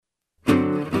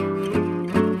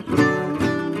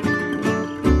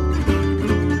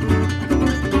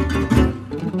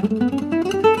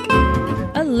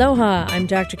Aloha, I'm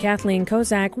Dr. Kathleen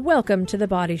Kozak. Welcome to The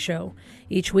Body Show.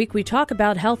 Each week we talk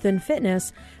about health and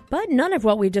fitness, but none of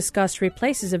what we discuss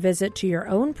replaces a visit to your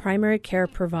own primary care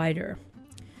provider.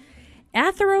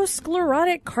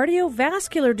 Atherosclerotic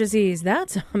cardiovascular disease,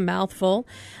 that's a mouthful,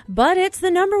 but it's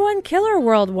the number one killer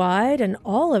worldwide, and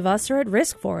all of us are at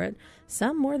risk for it,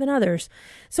 some more than others.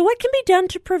 So what can be done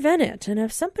to prevent it? And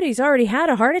if somebody's already had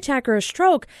a heart attack or a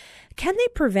stroke, can they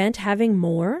prevent having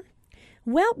more?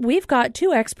 Well, we've got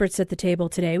two experts at the table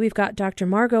today. We've got Dr.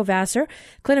 Margo Vasser,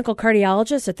 clinical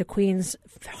cardiologist at the Queen's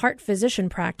Heart Physician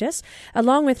Practice,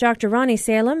 along with Dr. Rony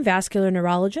Salem, vascular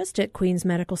neurologist at Queen's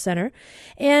Medical Center.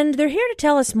 And they're here to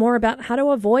tell us more about how to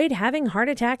avoid having heart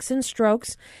attacks and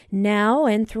strokes now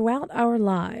and throughout our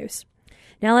lives.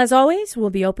 Now, as always, we'll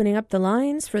be opening up the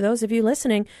lines for those of you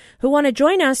listening who want to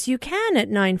join us. You can at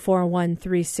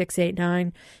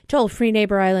 941-3689. Toll-free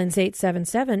Neighbor Islands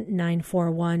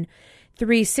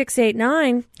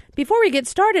 877-941-3689. Before we get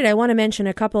started, I want to mention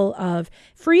a couple of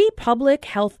free public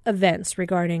health events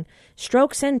regarding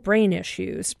strokes and brain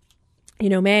issues. You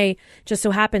know, May just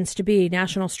so happens to be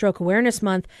National Stroke Awareness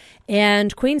Month,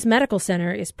 and Queen's Medical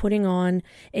Center is putting on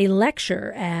a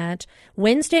lecture at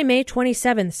Wednesday, May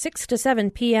 27th, 6 to 7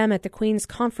 p.m. at the Queen's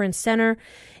Conference Center.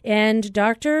 And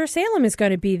Dr. Salem is going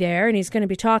to be there, and he's going to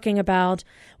be talking about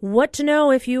what to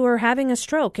know if you are having a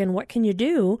stroke and what can you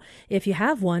do if you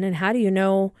have one, and how do you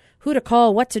know who to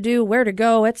call, what to do, where to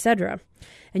go, etc.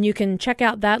 And you can check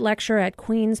out that lecture at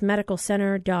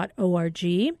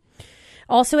queensmedicalcenter.org.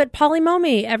 Also at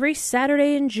Polymomy every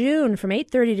Saturday in June from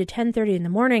 8:30 to 10:30 in the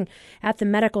morning at the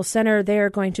Medical Center. They're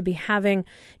going to be having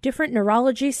different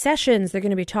neurology sessions. They're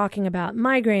going to be talking about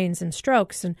migraines and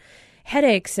strokes and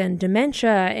headaches and dementia.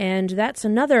 And that's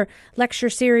another lecture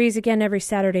series, again, every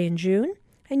Saturday in June.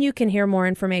 And you can hear more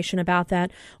information about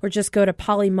that or just go to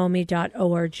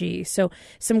polymomy.org. So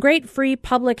some great free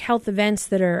public health events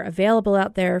that are available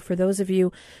out there for those of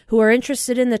you who are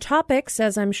interested in the topics,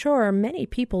 as I'm sure many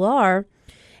people are.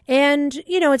 And,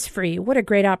 you know, it's free. What a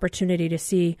great opportunity to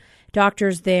see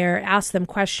doctors there, ask them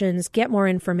questions, get more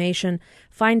information,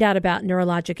 find out about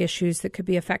neurologic issues that could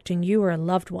be affecting you or a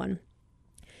loved one.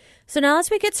 So now as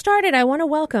we get started, I want to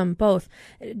welcome both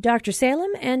Dr.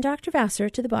 Salem and Dr.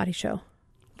 Vasser to The Body Show.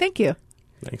 Thank you.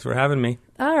 Thanks for having me.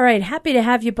 All right. Happy to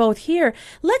have you both here.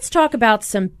 Let's talk about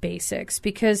some basics,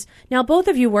 because now both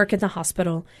of you work in the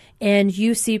hospital and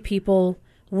you see people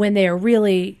when they are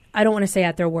really, I don't want to say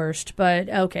at their worst, but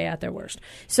okay, at their worst.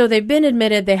 So they've been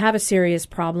admitted, they have a serious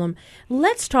problem.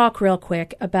 Let's talk real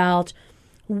quick about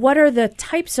what are the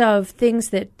types of things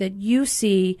that you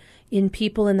see in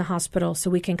people in the hospital so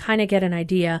we can kind of get an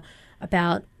idea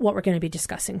about what we're going to be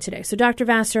discussing today. So Dr.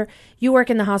 Vasser, you work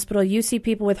in the hospital, you see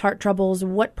people with heart troubles.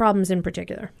 What problems in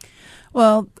particular?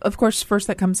 Well, of course, first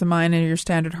that comes to mind are your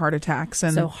standard heart attacks.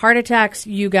 And so heart attacks,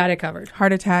 you got it covered.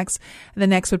 Heart attacks. The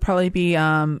next would probably be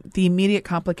the immediate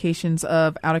complications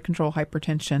of out-of-control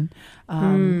hypertension,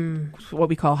 what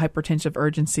we call hypertensive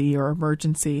urgency or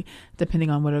emergency, depending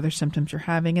on what other symptoms you're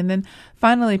having. And then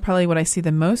finally, probably what I see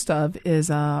the most of is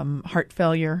heart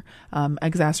failure,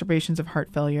 exacerbations of heart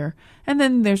failure. And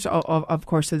then there's, of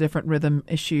course, the different rhythm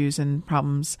issues and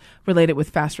problems related with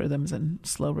fast rhythms and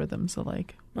slow rhythms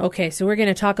alike. Okay, so we're going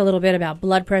to talk a little bit about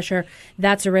blood pressure.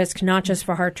 That's a risk not just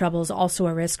for heart troubles, also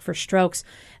a risk for strokes.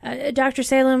 Dr.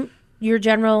 Salem, your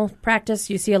general practice,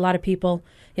 you see a lot of people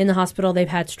in the hospital, they've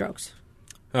had strokes.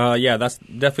 Yeah, that's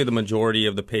definitely the majority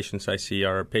of the patients I see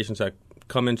are patients that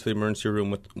come into the emergency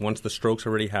room once the strokes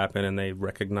already happen and they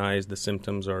recognize the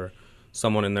symptoms, or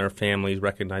someone in their families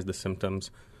recognize the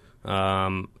symptoms.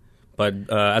 But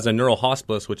as a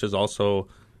neurohospitalist, which is also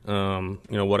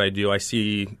what I do, I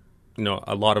see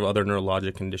a lot of other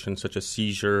neurologic conditions such as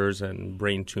seizures and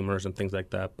brain tumors and things like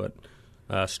that. But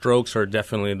strokes are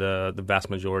definitely the vast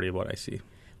majority of what I see.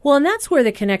 Well, and that's where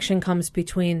the connection comes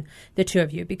between the two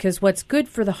of you, because what's good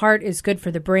for the heart is good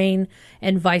for the brain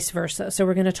and vice versa. So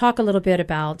we're going to talk a little bit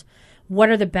about what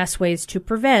are the best ways to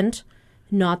prevent,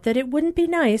 not that it wouldn't be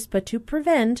nice, but to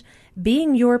prevent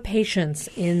being your patients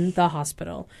in the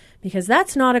hospital, because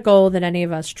that's not a goal that any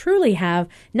of us truly have.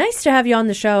 Nice to have you on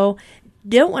the show.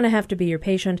 Don't want to have to be your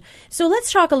patient. So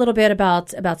let's talk a little bit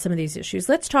about some of these issues.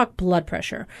 Let's talk blood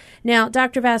pressure. Now,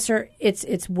 Dr. Vasser,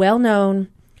 it's well known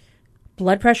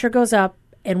blood pressure goes up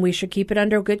and we should keep it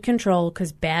under good control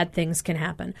because bad things can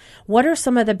happen. What are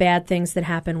some of the bad things that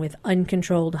happen with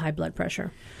uncontrolled high blood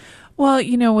pressure? Well,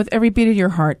 with every beat of your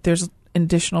heart, there's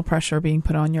additional pressure being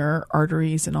put on your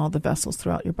arteries and all the vessels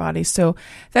throughout your body. So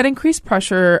that increased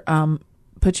pressure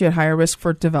puts you at higher risk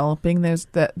for developing those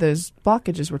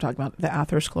blockages we're talking about, the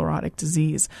atherosclerotic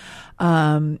disease.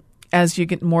 as you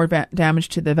get more damage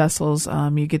to the vessels,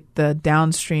 you get the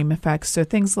downstream effects. So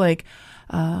things like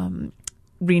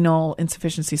renal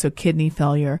insufficiency, so kidney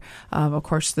failure, of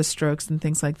course, the strokes and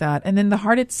things like that. And then the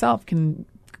heart itself can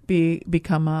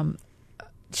become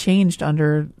changed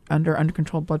under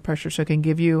uncontrolled blood pressure. So it can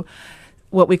give you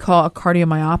what we call a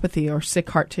cardiomyopathy, or sick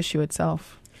heart tissue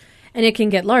itself. And it can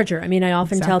get larger. I mean, I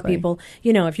often tell people,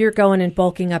 if you're going and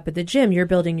bulking up at the gym, you're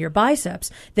building your biceps,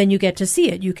 then you get to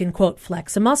see it. You can, quote,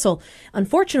 flex a muscle.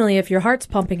 Unfortunately, if your heart's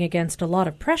pumping against a lot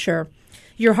of pressure,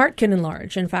 your heart can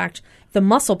enlarge. In fact, the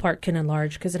muscle part can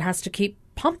enlarge because it has to keep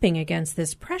pumping against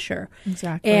this pressure.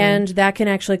 Exactly. And that can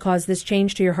actually cause this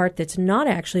change to your heart that's not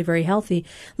actually very healthy.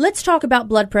 Let's talk about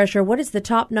blood pressure. What does the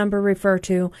top number refer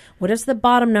to? What does the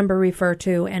bottom number refer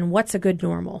to? And what's a good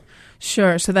normal?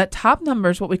 Sure. So that top number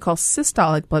is what we call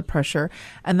systolic blood pressure,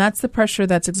 and that's the pressure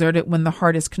that's exerted when the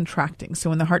heart is contracting.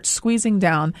 So when the heart's squeezing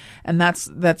down, and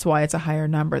that's why it's a higher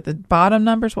number. The bottom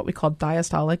number is what we call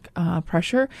diastolic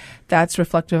pressure. That's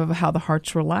reflective of how the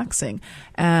heart's relaxing.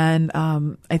 And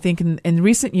I think in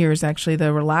recent years, actually,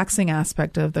 the relaxing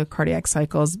aspect of the cardiac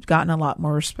cycle has gotten a lot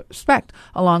more respect,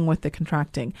 along with the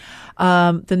contracting.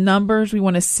 The numbers we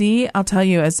want to see, I'll tell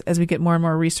you, as we get more and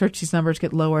more research, these numbers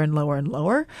get lower and lower and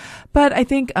lower. But I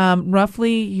think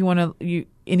roughly you want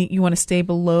to stay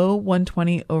below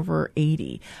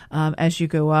 120/80. As you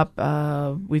go up,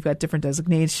 we've got different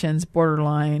designations: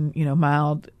 borderline,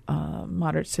 mild,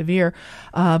 moderate, severe.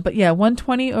 But yeah,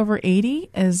 120/80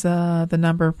 is the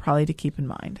number probably to keep in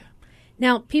mind.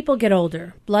 Now, people get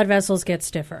older. Blood vessels get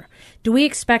stiffer. Do we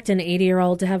expect an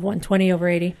 80-year-old to have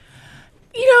 120/80?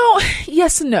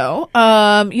 Yes and no.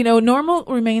 Normal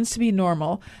remains to be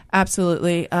normal.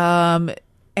 Absolutely.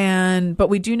 But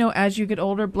we do know as you get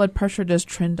older, blood pressure does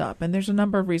trend up. And there's a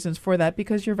number of reasons for that,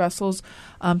 because your vessels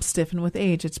stiffen with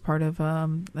age. It's part of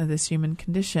this human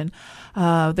condition.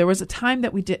 There was a time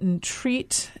that we didn't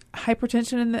treat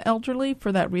hypertension in the elderly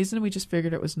for that reason. We just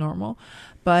figured it was normal.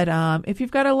 But if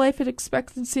you've got a life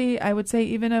expectancy, I would say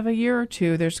even of a year or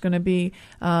two, there's going to be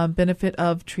benefit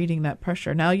of treating that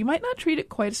pressure. Now, you might not treat it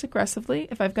quite as aggressively.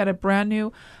 If I've got a brand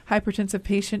new hypertensive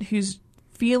patient who's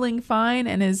feeling fine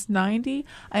and is 90,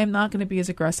 I am not going to be as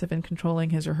aggressive in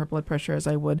controlling his or her blood pressure as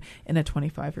I would in a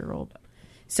 25-year-old.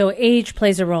 So age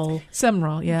plays a role. Some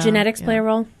role, yeah. Genetics play a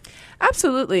role?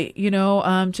 Absolutely.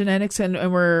 Genetics, and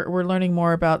we're learning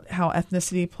more about how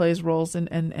ethnicity plays roles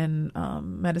in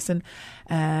medicine,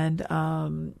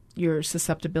 and your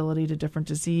susceptibility to different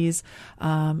disease.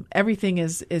 Everything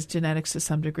is genetics to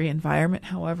some degree. Environment,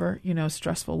 however,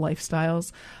 stressful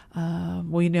lifestyles.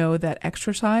 We know that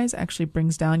exercise actually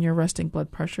brings down your resting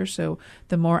blood pressure. So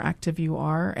the more active you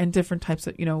are, and different types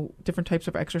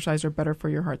of exercise are better for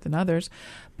your heart than others.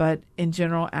 But in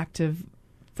general, active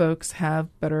folks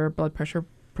have better blood pressure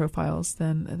profiles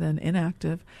than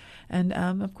inactive. And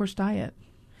of course, diet.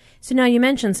 So now you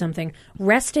mentioned something.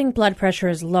 Resting blood pressure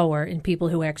is lower in people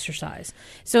who exercise.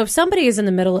 So if somebody is in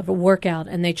the middle of a workout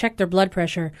and they check their blood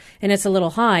pressure and it's a little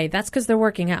high, that's because they're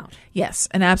working out. Yes,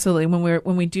 and absolutely.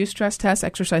 When we do stress tests,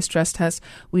 exercise stress tests,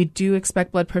 we do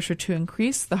expect blood pressure to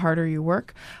increase the harder you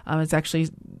work. It's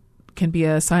actually can be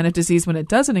a sign of disease when it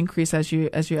doesn't increase as you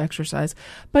exercise.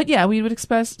 But yeah, we would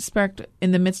expect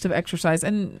in the midst of exercise,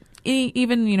 and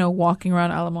even walking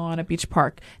around Alamo on a beach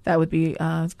park, that would be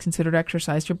considered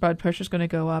exercise. Your blood pressure is going to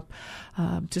go up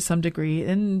to some degree,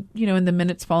 and in the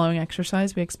minutes following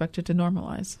exercise, we expect it to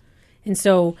normalize. And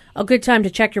so a good time to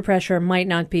check your pressure might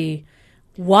not be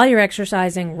while you're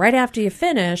exercising, right after you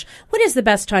finish. What is the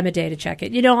best time of day to check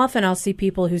it? Often I'll see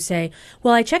people who say,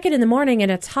 well, I check it in the morning and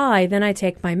it's high, then I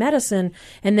take my medicine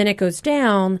and then it goes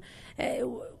down.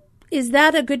 Is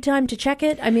that a good time to check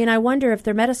it? I mean, I wonder if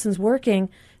their medicine's working.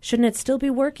 Shouldn't it still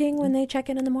be working when they check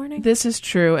it in the morning? This is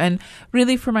true. And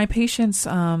really for my patients,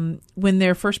 when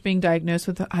they're first being diagnosed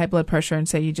with high blood pressure and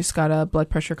say you just got a blood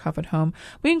pressure cuff at home,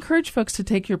 we encourage folks to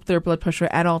take their blood pressure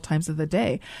at all times of the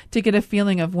day to get a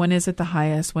feeling of when is it the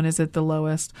highest, when is it the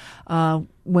lowest,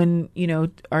 when,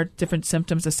 are different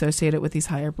symptoms associated with these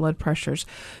higher blood pressures.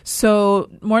 So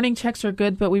morning checks are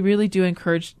good, but we really do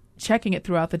encourage checking it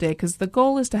throughout the day because the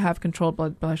goal is to have controlled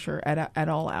blood pressure at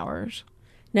all hours.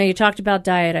 Now, you talked about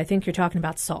diet. I think you're talking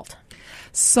about salt.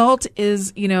 Salt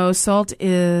is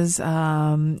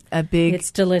a big...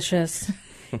 It's delicious.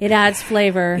 It adds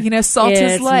flavor. Salt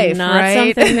is life, right? It's not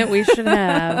something that we should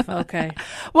have. Okay.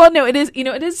 Well, no, it is.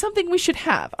 It is something we should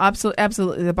have.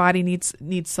 Absolutely. The body needs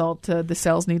salt. The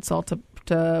cells need salt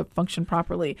to function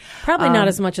properly. Probably not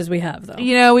as much as we have, though.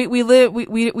 We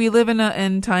live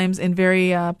in times, in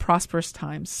very prosperous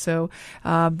times. So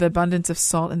the abundance of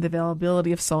salt and the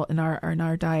availability of salt in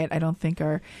our diet, I don't think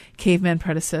our caveman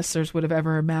predecessors would have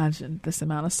ever imagined this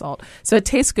amount of salt. So it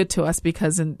tastes good to us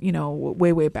because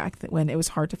way back when it was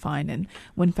hard to find, and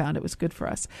when found, it was good for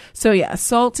us. So yeah,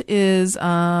 salt is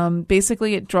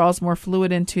basically it draws more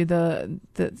fluid into the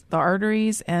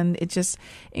arteries, and it just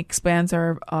expands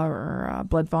our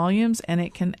blood volumes, and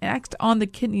it can act on the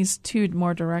kidneys too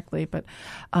more directly. But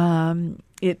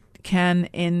it can,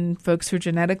 in folks who are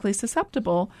genetically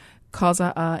susceptible, cause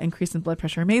a increase in blood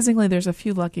pressure. Amazingly, there's a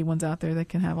few lucky ones out there that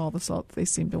can have all the salt they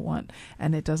seem to want,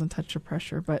 and it doesn't touch your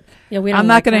pressure. But I'm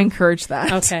not going to encourage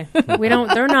that. Okay,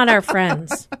 they're not our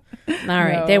friends. All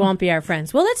right, no. They won't be our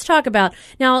friends. Well, let's talk about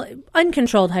now.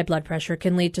 Uncontrolled high blood pressure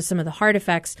can lead to some of the heart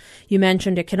effects you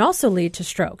mentioned. It can also lead to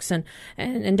strokes,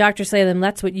 and Dr. Salem,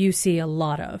 that's what you see a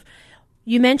lot of.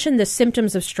 You mentioned the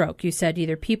symptoms of stroke. You said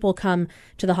either people come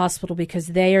to the hospital because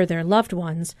they or their loved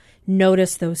ones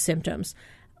notice those symptoms.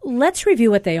 Let's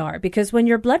review what they are, because when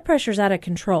your blood pressure is out of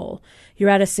control, you're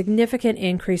at a significant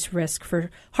increased risk for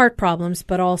heart problems,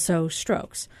 but also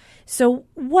strokes. So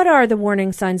what are the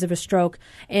warning signs of a stroke,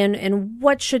 and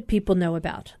what should people know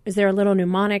about? Is there a little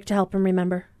mnemonic to help them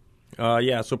remember?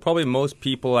 So probably most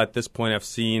people at this point have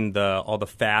seen all the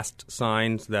fast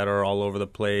signs that are all over the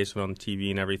place on TV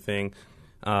and everything.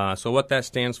 So what that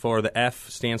stands for, the F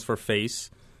stands for face.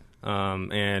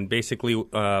 And basically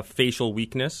facial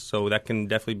weakness, so that can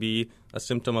definitely be a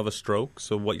symptom of a stroke.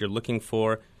 So what you're looking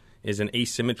for is an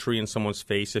asymmetry in someone's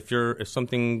face. If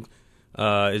something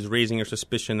is raising your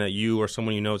suspicion that you or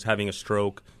someone you know is having a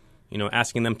stroke,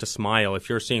 asking them to smile. If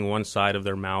you're seeing one side of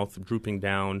their mouth drooping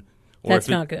down, or that's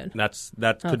not good.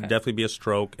 That could definitely be a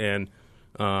stroke. And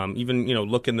even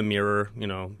look in the mirror.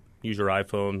 Use your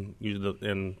iPhone,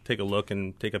 and take a look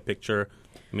and take a picture.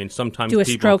 I mean, sometimes do a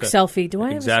stroke selfie. Do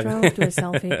I have a stroke? Do a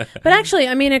selfie. But actually,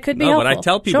 I mean, it could be helpful. But I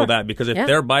tell people that because if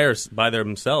they're by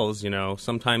themselves,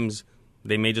 sometimes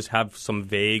they may just have some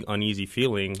vague, uneasy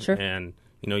feeling, and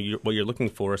what you're looking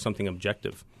for is something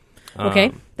objective.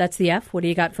 Okay, that's the F. What do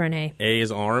you got for an A? A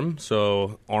is arm,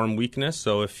 so arm weakness.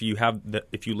 So if you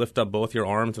lift up both your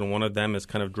arms and one of them is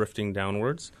kind of drifting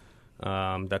downwards,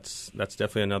 that's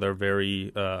definitely another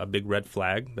very a big red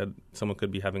flag that someone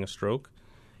could be having a stroke.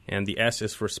 And the S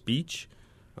is for speech.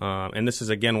 And this is,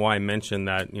 again, why I mentioned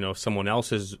that, if someone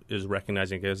else is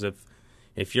recognizing it, because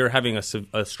if you're having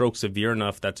a stroke severe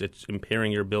enough that it's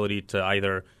impairing your ability to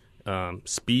either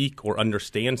speak or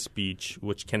understand speech,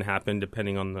 which can happen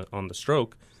depending on the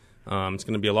stroke, it's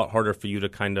going to be a lot harder for you to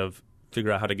kind of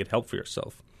figure out how to get help for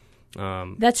yourself.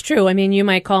 That's true. I mean, you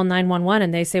might call 911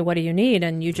 and they say, "What do you need?"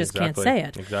 and you just can't say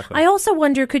it. Exactly. I also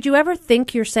wonder, could you ever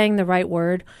think you're saying the right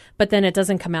word, but then it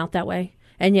doesn't come out that way?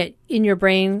 And yet in your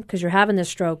brain, because you're having this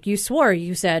stroke, you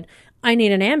said, "I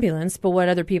need an ambulance," but what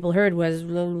other people heard was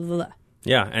blah, blah, blah.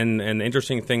 Yeah, and the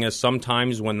interesting thing is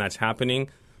sometimes when that's happening,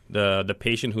 the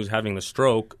patient who's having the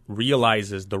stroke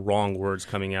realizes the wrong words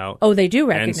coming out. Oh, they do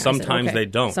recognize it. And sometimes they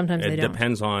don't. Sometimes they don't. It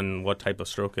depends on what type of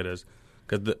stroke it is.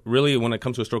 Because really, when it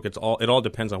comes to a stroke, it all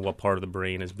depends on what part of the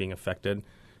brain is being affected.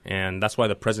 And that's why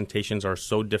the presentations are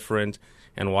so different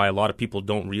and why a lot of people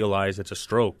don't realize it's a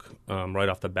stroke right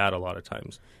off the bat a lot of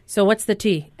times. So what's the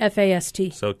T?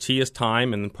 FAST. So T is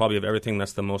time, and then probably of everything,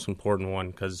 that's the most important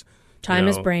one because time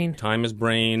is brain. Time is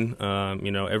brain.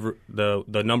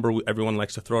 The number everyone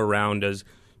likes to throw around is,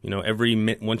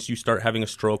 once you start having a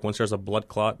stroke, once there's a blood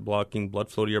clot blocking blood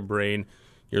flow to your brain,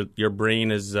 your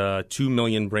brain is 2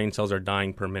 million brain cells are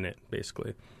dying per minute,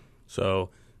 basically. So.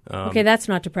 Okay, that's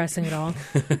not depressing at all.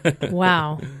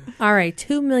 Wow. All right,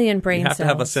 2 million brain cells. You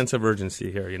have to have a sense of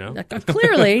urgency here,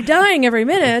 Clearly, dying every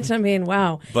minute. I mean,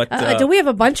 wow. But do we have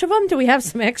a bunch of them? Do we have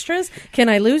some extras? Can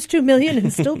I lose 2 million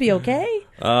and still be okay?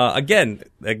 Again,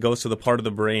 it goes to the part of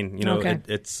the brain. Okay.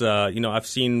 It's I've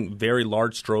seen very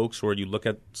large strokes where you look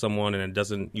at someone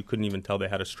and you couldn't even tell they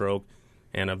had a stroke,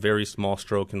 and a very small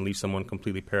stroke can leave someone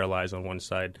completely paralyzed on one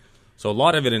side. So a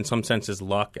lot of it, in some sense, is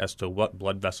luck as to what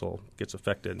blood vessel gets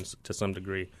affected to some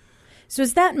degree. So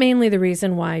is that mainly the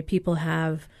reason why people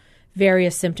have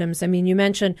various symptoms? I mean, you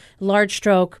mentioned large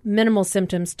stroke, minimal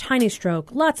symptoms, tiny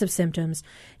stroke, lots of symptoms.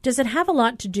 Does it have a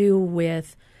lot to do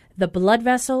with the blood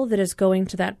vessel that is going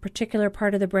to that particular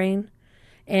part of the brain?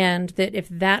 And that if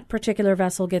that particular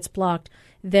vessel gets blocked,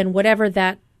 then whatever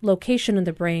that location in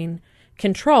the brain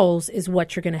controls is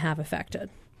what you're going to have affected.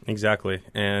 Exactly.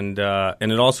 And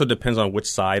it also depends on which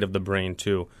side of the brain,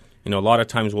 too. A lot of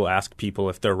times we'll ask people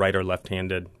if they're right or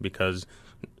left-handed because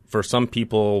for some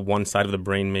people, one side of the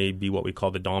brain may be what we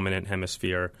call the dominant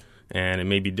hemisphere, and it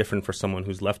may be different for someone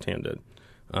who's left-handed.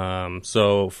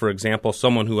 So, for example,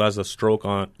 someone who has a stroke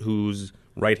who's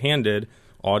right-handed,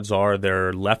 odds are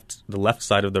the left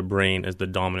side of their brain is the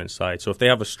dominant side. So if they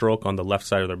have a stroke on the left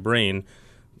side of their brain,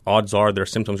 odds are their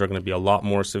symptoms are going to be a lot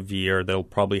more severe. They'll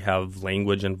probably have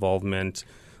language involvement.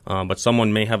 But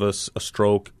someone may have a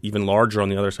stroke even larger on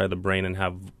the other side of the brain and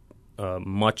have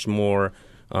much more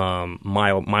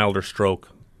milder stroke,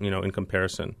 in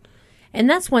comparison. And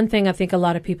that's one thing I think a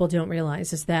lot of people don't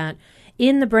realize is that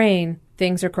in the brain,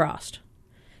 things are crossed.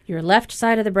 Your left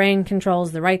side of the brain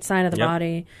controls the right side of the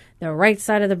body. The right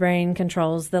side of the brain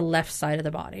controls the left side of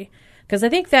the body. Because I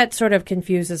think that sort of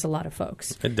confuses a lot of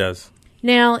folks. It does.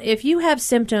 Now, if you have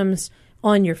symptoms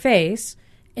on your face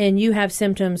and you have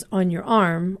symptoms on your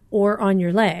arm or on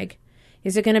your leg,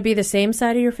 is it going to be the same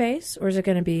side of your face, or is it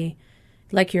going to be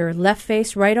like your left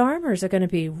face, right arm, or is it going to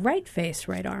be right face,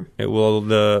 right arm?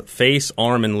 The face,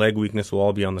 arm, and leg weakness will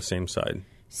all be on the same side.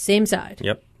 Same side?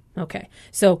 Yep. Okay.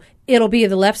 So it'll be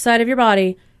the left side of your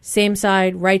body, same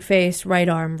side, right face, right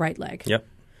arm, right leg. Yep.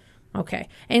 Okay.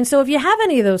 And so if you have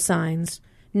any of those signs,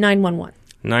 911.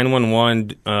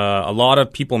 911, a lot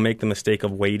of people make the mistake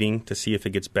of waiting to see if it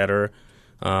gets better.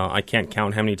 I can't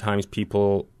count how many times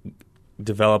people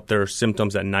develop their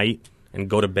symptoms at night and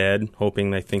go to bed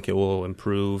hoping they think it will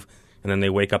improve, and then they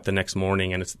wake up the next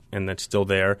morning and it's still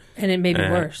there. And it may be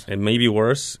worse. It may be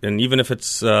worse, and even if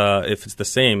it's the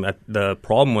same, the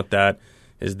problem with that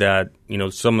is that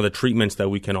some of the treatments that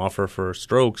we can offer for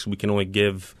strokes we can only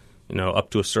give up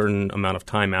to a certain amount of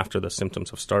time after the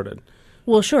symptoms have started.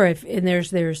 Well, sure. And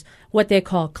there's what they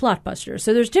call clot busters.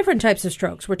 So there's different types of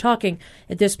strokes. We're talking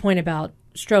at this point about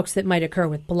strokes that might occur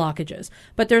with blockages,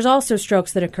 but there's also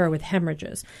strokes that occur with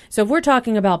hemorrhages. So if we're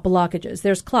talking about blockages,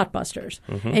 there's clot busters,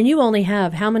 and you only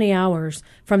have how many hours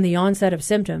from the onset of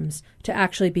symptoms to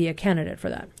actually be a candidate for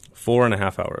that?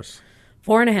 4.5 hours.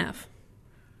 4.5.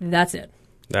 That's it.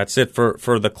 That's it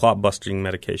for the clot busting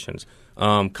medications.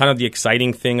 Kind of the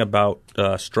exciting thing about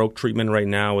stroke treatment right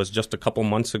now is just a couple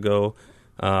months ago,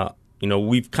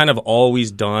 we've kind of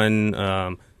always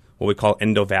done what we call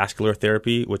endovascular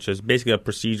therapy, which is basically a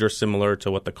procedure similar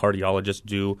to what the cardiologists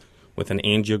do with an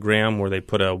angiogram, where they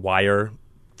put a wire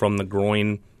from the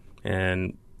groin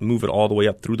and move it all the way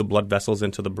up through the blood vessels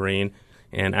into the brain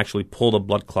and actually pull the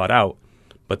blood clot out.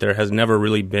 But there has never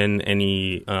really been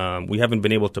any we haven't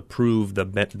been able to prove the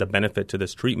benefit to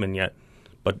this treatment yet.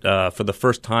 But for the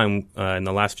first time in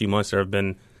the last few months, there have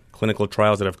been clinical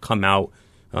trials that have come out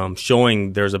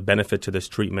showing there's a benefit to this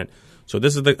treatment. So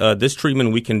this is this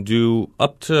treatment we can do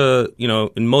up to,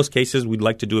 in most cases, we'd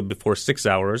like to do it before 6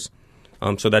 hours.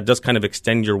 So that does kind of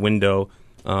extend your window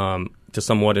to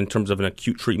somewhat in terms of an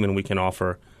acute treatment we can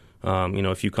offer,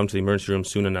 if you come to the emergency room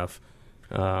soon enough.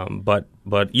 But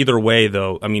either way,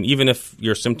 though, even if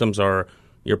your symptoms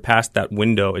you're past that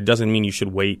window, it doesn't mean you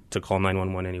should wait to call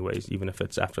 911 anyways, even if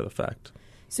it's after the fact.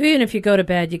 So even if you go to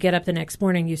bed, you get up the next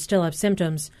morning, you still have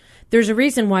symptoms, there's a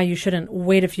reason why you shouldn't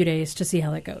wait a few days to see how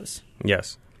that goes.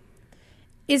 Yes.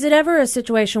 Is it ever a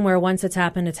situation where once it's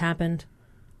happened,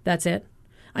 that's it?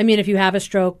 If you have a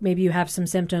stroke, maybe you have some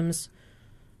symptoms,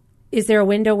 is there a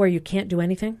window where you can't do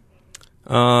anything?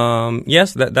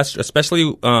 Yes, that's especially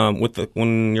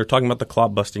when you're talking about the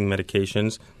clot busting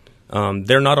medications,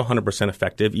 they're not 100%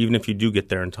 effective, even if you do get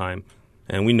there in time.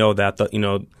 And we know that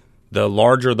the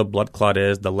larger the blood clot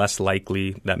is, the less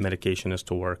likely that medication is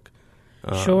to work.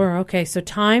 Sure. Okay. So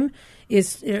time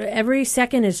is every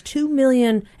second is 2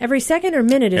 million. Every second or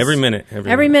minute is every minute.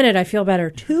 Every minute I feel better.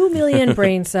 2 million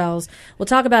brain cells. We'll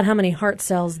talk about how many heart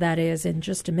cells that is in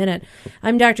just a minute.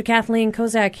 I'm Dr. Kathleen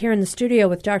Kozak here in the studio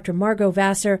with Dr. Margo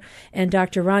Vasser and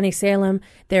Dr. Rony Salem.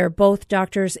 They're both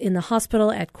doctors in the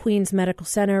hospital at Queens Medical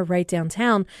Center right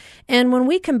downtown. And when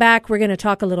we come back, we're going to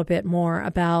talk a little bit more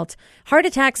about heart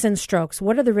attacks and strokes.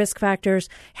 What are the risk factors?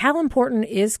 How important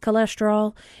is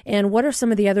cholesterol? And what are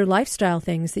some of the other lifestyle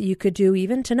things that you could do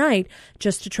even tonight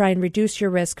just to try and reduce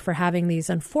your risk for having these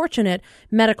unfortunate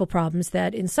medical problems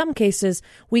that in some cases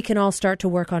we can all start to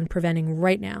work on preventing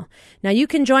right now. Now you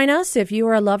can join us if you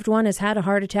or a loved one has had a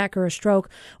heart attack or a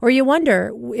stroke, or you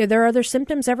wonder, are there other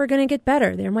symptoms ever going to get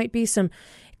better? There might be some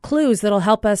clues that'll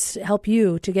help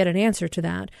you to get an answer to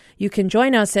that. You can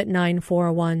join us at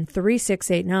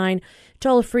 941-3689,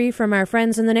 toll free from our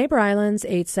friends in the neighbor islands,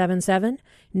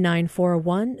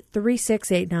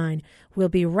 877-941-3689. We'll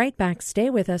be right back. Stay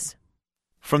with us.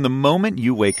 From the moment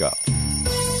you wake up,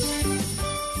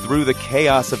 through the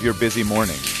chaos of your busy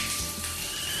morning,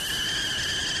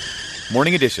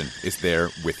 Morning Edition is there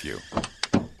with you.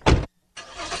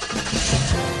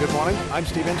 Good morning. I'm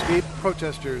Steve Inskeep.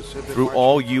 Protesters have been Through marching.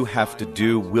 All You Have to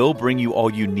Do, we'll bring you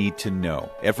all you need to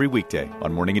know every weekday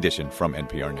on Morning Edition from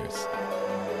NPR News.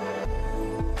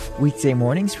 Weekday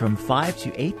mornings from 5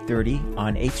 to 8:30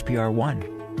 on HPR 1.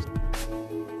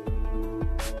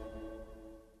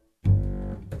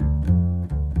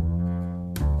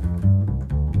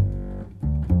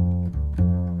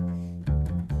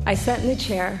 I sat in the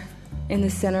chair in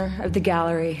the center of the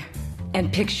gallery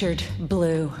and pictured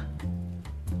blue.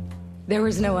 There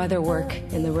was no other work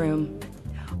in the room.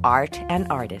 Art and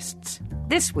Artists.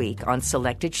 This week on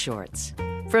Selected Shorts.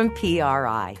 From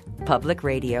PRI, Public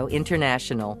Radio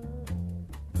International.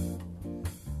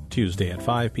 Tuesday at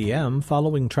 5 p.m.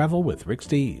 following Travel with Rick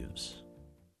Steves.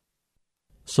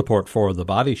 Support for The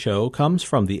Body Show comes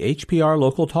from the HPR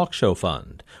Local Talk Show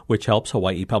Fund, which helps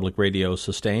Hawaii Public Radio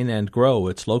sustain and grow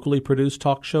its locally produced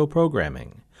talk show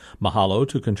programming. Mahalo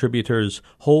to contributors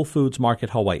Whole Foods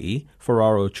Market Hawaii,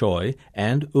 Ferraro Choi,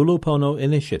 and Ulupono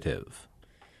Initiative.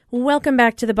 Welcome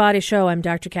back to The Body Show. I'm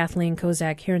Dr. Kathleen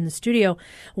Kozak here in the studio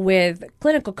with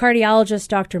clinical cardiologist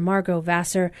Dr. Margo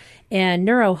Vasser and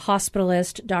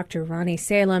neurohospitalist Dr. Rony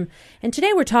Salem. And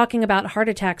today we're talking about heart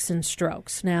attacks and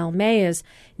strokes. Now, May is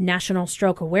National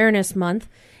Stroke Awareness Month,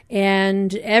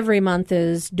 and every month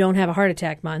is Don't Have a Heart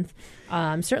Attack Month,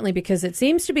 certainly because it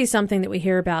seems to be something that we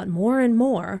hear about more and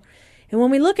more. And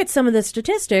when we look at some of the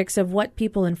statistics of what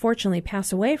people unfortunately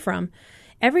pass away from,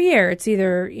 every year it's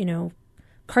either,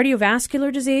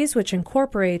 cardiovascular disease, which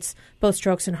incorporates both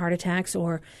strokes and heart attacks,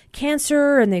 or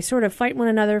cancer, and they sort of fight one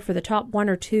another for the top one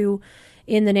or two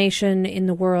in the nation, in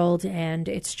the world. And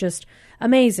it's just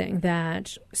amazing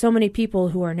that so many people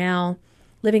who are now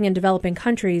living in developing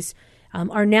countries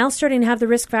are now starting to have the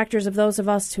risk factors of those of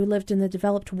us who lived in the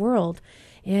developed world.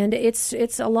 And it's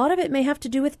a lot of it may have to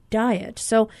do with diet.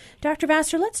 So, Dr.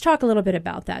 Vasser, let's talk a little bit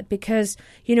about that because,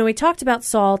 we talked about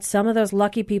salt. Some of those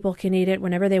lucky people can eat it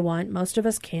whenever they want. Most of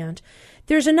us can't.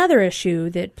 There's another issue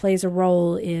that plays a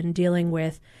role in dealing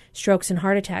with strokes and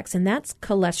heart attacks, and that's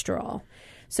cholesterol.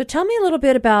 So tell me a little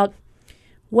bit about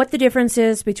what the difference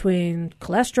is between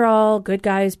cholesterol, good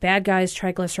guys, bad guys,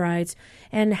 triglycerides,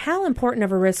 and how important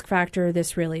of a risk factor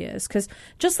this really is. Because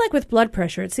just like with blood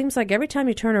pressure, it seems like every time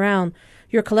you turn around,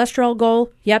 your cholesterol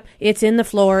goal, yep, it's in the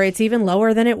floor. It's even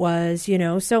lower than it was,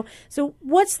 So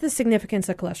what's the significance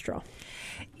of cholesterol?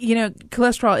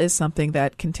 Cholesterol is something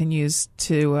that continues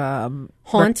to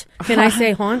haunt. Can I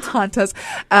say haunt? Haunt us.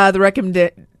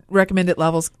 The recommended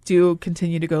levels do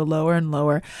continue to go lower and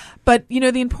lower. But,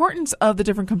 the importance of the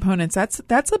different components,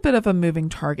 that's a bit of a moving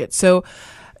target. So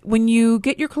when you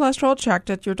get your cholesterol checked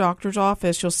at your doctor's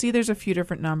office, you'll see there's a few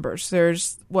different numbers.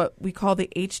 There's what we call the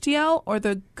HDL, or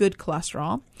the good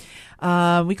cholesterol.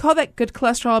 We call that good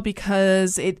cholesterol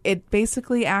because it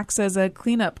basically acts as a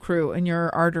cleanup crew in your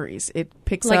arteries. It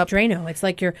picks like up Drano. It's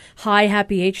like your high,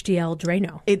 happy HDL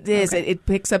Drano. It is. Okay. It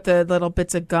picks up the little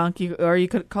bits of gunk, or you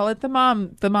could call it the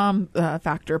mom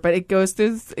factor. But it goes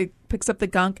through. It picks up the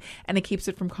gunk and it keeps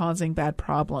it from causing bad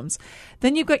problems.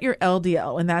 Then you've got your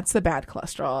LDL, and that's the bad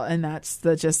cholesterol, and that's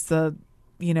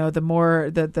the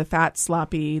more the fat,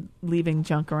 sloppy, leaving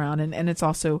junk around, and it's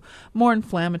also more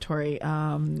inflammatory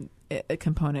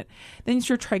component. Then it's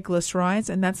your triglycerides,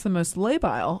 and that's the most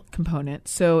labile component.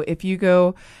 So if you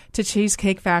go to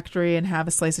Cheesecake Factory and have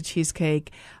a slice of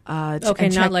cheesecake, okay,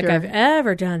 not like I've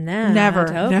ever done that.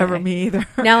 Never, me either.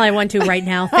 Now I want to right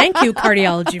now. Thank you,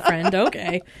 cardiology friend.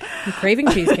 Okay, I'm craving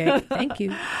cheesecake. Thank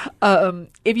you.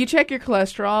 If you check your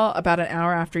cholesterol about an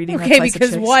hour after eating that okay, slice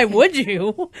because of cheesecake, why would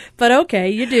you? But okay,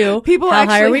 you do. People how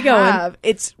actually high are we going? have.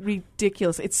 It's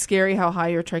ridiculous. It's scary how high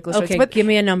your triglycerides. Okay, but give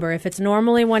me a number. If it's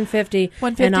normally 150,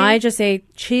 and I just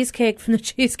ate cheesecake from the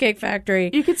Cheesecake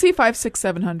Factory, you could see 500, 600,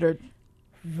 700.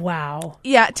 Wow.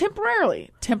 Yeah,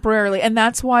 temporarily, and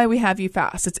that's why we have you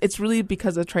fast. It's really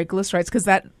because of triglycerides, because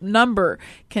that number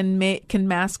can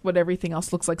mask what everything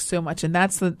else looks like so much, and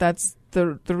that's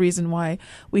the reason why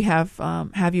we have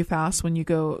you fast when you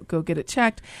go get it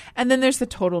checked. And then there's the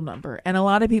total number, and a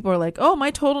lot of people are like, oh,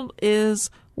 my total is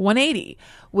 180,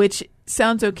 which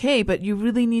sounds okay, but you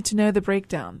really need to know the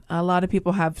breakdown. A lot of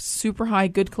people have super high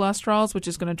good cholesterols, which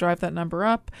is going to drive that number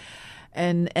up.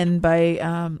 And by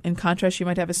in contrast, you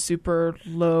might have a super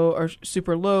low or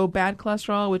super low bad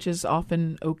cholesterol, which is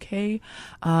often okay.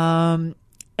 And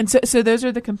so those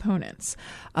are the components.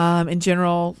 In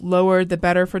general, lower the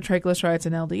better for triglycerides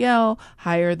and LDL,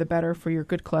 higher the better for your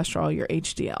good cholesterol, your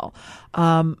HDL.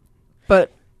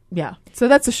 But yeah, so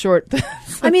that's a short.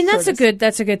 I mean, that's a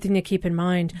good thing to keep in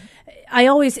mind.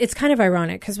 it's kind of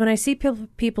ironic because when I see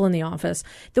people in the office,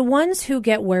 the ones who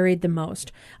get worried the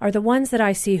most are the ones that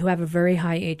I see who have a very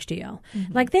high HDL.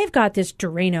 Like they've got this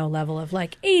Doreno level of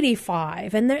like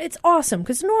 85 and it's awesome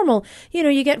because normal,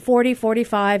 you get 40,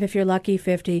 45, if you're lucky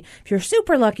 50, if you're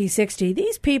super lucky 60.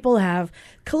 These people have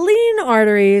clean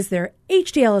arteries, their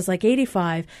HDL is like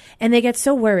 85 and they get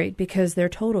so worried because their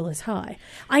total is high.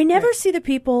 I never see the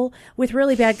people with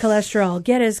really bad cholesterol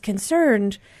get as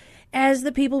concerned as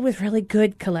the people with really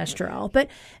good cholesterol. But,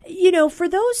 for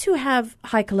those who have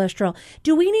high cholesterol,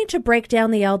 do we need to break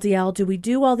down the LDL? Do we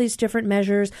do all these different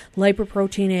measures,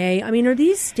 lipoprotein A? I mean, are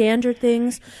these standard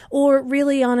things? Or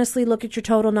really, honestly, look at your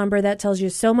total number. That tells you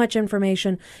so much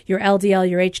information, your LDL,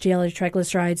 your HDL, your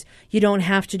triglycerides. You don't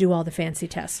have to do all the fancy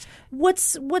tests.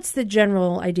 What's the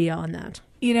general idea on that?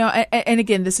 And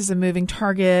again, this is a moving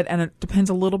target, and it depends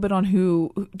a little bit on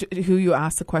who you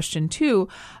ask the question to.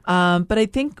 But I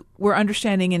think we're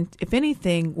understanding, and if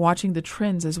anything, watching the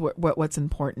trends is what's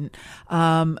important.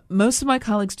 Most of my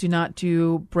colleagues do not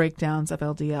do breakdowns of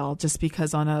LDL just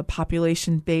because on a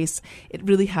population base, it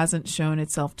really hasn't shown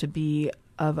itself to be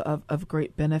of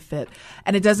great benefit.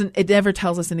 And it never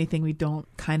tells us anything we don't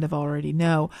kind of already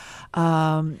know.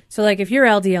 So like if your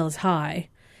LDL is high,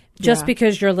 just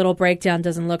because your little breakdown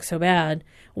doesn't look so bad,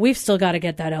 we've still got to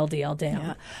get that LDL down.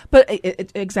 Yeah. But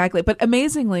exactly. But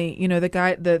amazingly,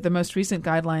 the most recent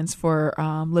guidelines for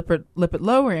lipid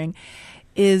lowering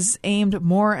is aimed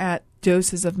more at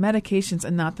doses of medications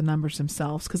and not the numbers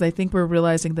themselves, because I think we're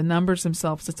realizing the numbers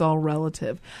themselves, it's all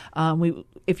relative.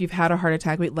 If you've had a heart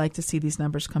attack, we'd like to see these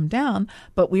numbers come down,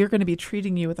 but we are going to be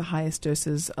treating you with the highest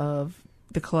doses of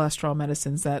the cholesterol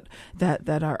medicines that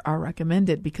are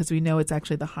recommended, because we know it's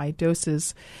actually the high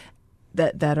doses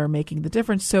that are making the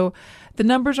difference. So the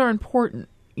numbers are important.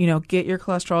 Get your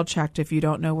cholesterol checked if you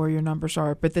don't know where your numbers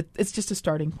are, but it's just a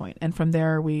starting point. And from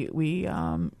there, we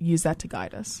use that to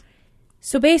guide us.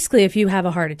 So basically, if you have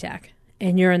a heart attack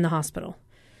and you're in the hospital,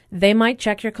 they might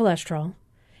check your cholesterol,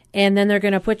 and then they're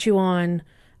going to put you on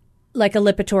like a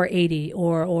Lipitor 80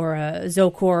 or a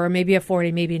Zocor, or maybe a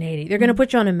 40, maybe an 80. They're going to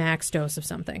put you on a max dose of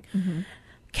something.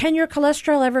 Can your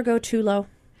cholesterol ever go too low?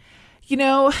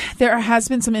 There has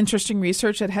been some interesting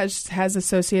research that has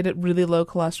associated really low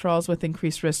cholesterols with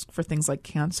increased risk for things like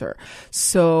cancer.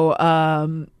 So,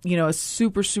 a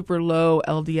super, super low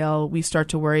LDL, we start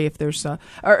to worry if there's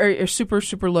or super,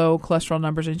 super low cholesterol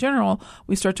numbers in general,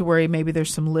 we start to worry maybe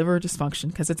there's some liver dysfunction,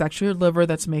 because it's actually your liver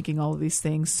that's making all of these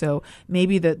things. So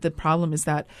maybe the problem is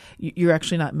that you're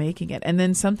actually not making it. And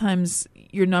then sometimes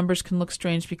your numbers can look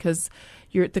strange because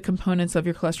the components of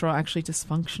your cholesterol are actually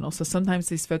dysfunctional. So sometimes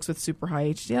these folks with super high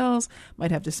HDLs might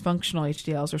have dysfunctional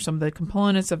HDLs, or some of the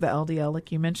components of the LDL,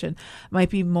 like you mentioned, might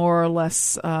be more or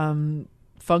less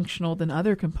functional than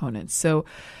other components. So,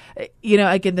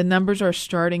 again, the numbers are a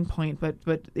starting point, but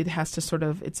it has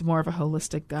to it's more of a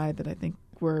holistic guide that I think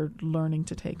we're learning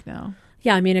to take now.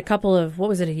 Yeah, I mean,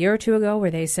 a year or two ago,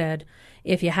 where they said,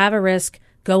 if you have a risk,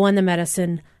 go on the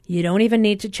medicine. You don't even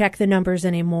need to check the numbers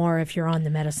anymore if you're on the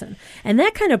medicine. And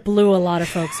that kind of blew a lot of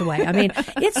folks away. I mean,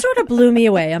 it sort of blew me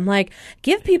away. I'm like,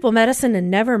 give people medicine and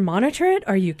never monitor it?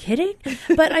 Are you kidding?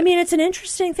 But I mean, it's an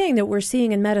interesting thing that we're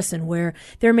seeing in medicine, where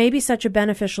there may be such a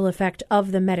beneficial effect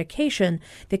of the medication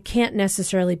that can't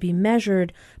necessarily be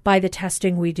measured by the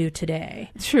testing we do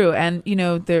today. True. And,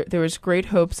 there was great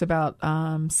hopes about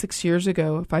 5-6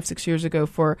 years ago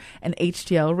for an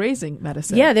HDL raising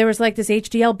medicine. Yeah, there was like this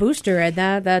HDL booster, and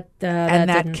that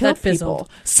killed fizzled. people.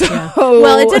 So,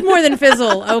 well, it did more than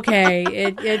fizzle.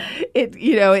 Okay,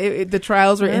 the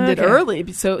trials were ended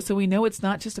early, so we know it's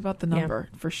not just about the number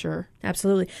for sure.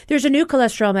 Absolutely. There's a new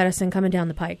cholesterol medicine coming down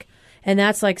the pike, and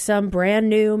that's like some brand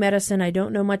new medicine I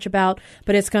don't know much about,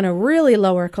 but it's going to really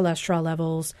lower cholesterol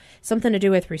levels, something to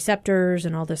do with receptors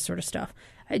and all this sort of stuff.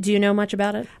 Do you know much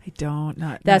about it? I don't.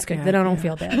 That's good. Then I don't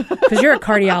feel bad, because you're a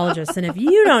cardiologist, and if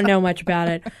you don't know much about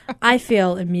it, I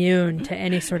feel immune to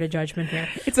any sort of judgment here.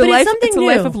 It's a life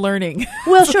of learning.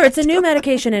 Well, sure, it's a new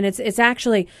medication, and it's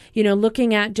actually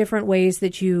looking at different ways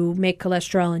that you make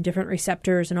cholesterol and different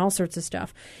receptors and all sorts of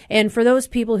stuff. And for those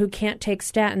people who can't take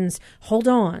statins, hold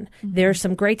on. There's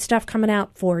some great stuff coming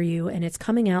out for you, and it's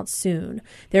coming out soon.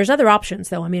 There's other options,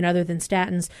 though. I mean, other than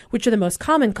statins, which are the most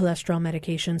common cholesterol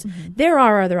medications, there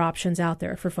are other options out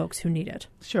there for folks who need it.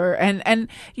 Sure. And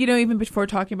even before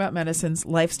talking about medicines,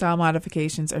 lifestyle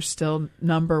modifications are still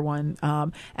number one.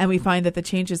 And we find that the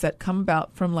changes that come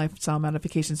about from lifestyle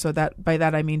modifications, so that by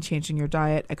that I mean changing your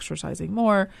diet, exercising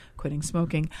more, quitting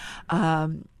smoking,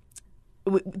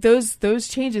 those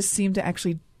changes seem to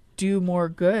actually do more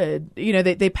good.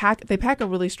 They pack a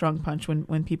really strong punch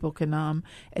when people can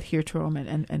adhere to them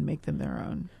and make them their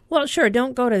own. Well, sure.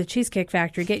 Don't go to the Cheesecake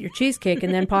Factory, get your cheesecake,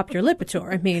 and then pop your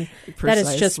Lipitor. I mean, that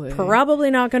is just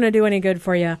probably not going to do any good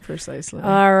for you. Precisely.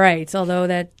 All right. Although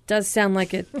that does sound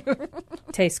like it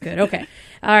tastes good. Okay.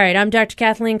 All right. I'm Dr.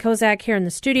 Kathleen Kozak here in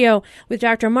the studio with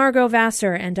Dr. Margo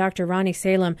Vasser and Dr. Rony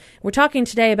Salem. We're talking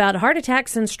today about heart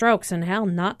attacks and strokes and how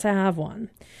not to have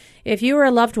one. If you or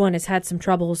a loved one has had some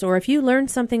troubles, or if you learned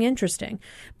something interesting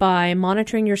by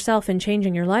monitoring yourself and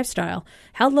changing your lifestyle,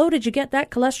 how low did you get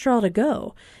that cholesterol to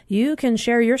go? You can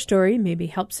share your story, maybe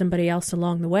help somebody else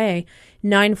along the way.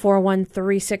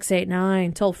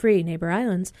 941-3689, toll free, Neighbor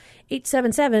Islands,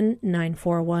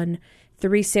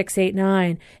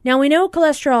 877-941-3689. Now, we know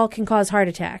cholesterol can cause heart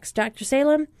attacks. Dr.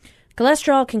 Salem,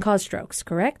 cholesterol can cause strokes,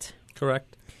 correct?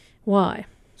 Correct. Why?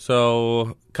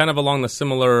 So, kind of along the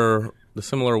similar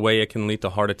way it can lead to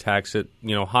heart attacks.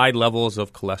 High levels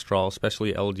of cholesterol,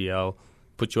 especially LDL,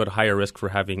 put you at a higher risk for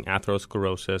having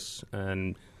atherosclerosis,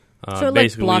 and so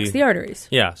it blocks the arteries.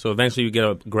 Yeah, so eventually you get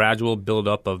a gradual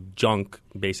buildup of junk,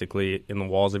 basically, in the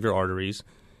walls of your arteries,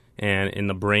 and in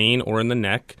the brain or in the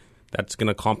neck. That's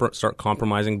going to start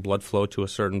compromising blood flow to a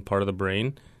certain part of the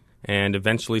brain, and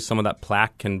eventually some of that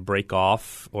plaque can break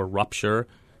off or rupture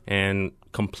and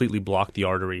completely block the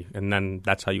artery, and then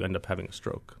that's how you end up having a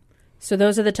stroke. So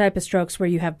those are the type of strokes where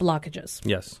you have blockages.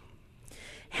 Yes.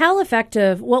 How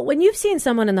effective, when you've seen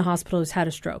someone in the hospital who's had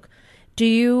a stroke, do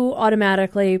you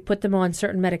automatically put them on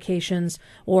certain medications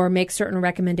or make certain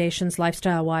recommendations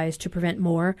lifestyle-wise to prevent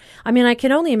more? I mean, I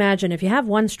can only imagine if you have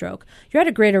one stroke, you're at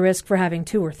a greater risk for having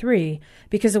 2 or 3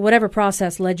 because of whatever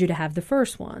process led you to have the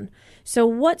first one. So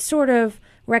what sort of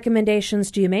recommendations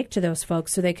do you make to those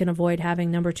folks so they can avoid having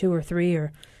number 2 or 3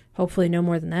 or hopefully no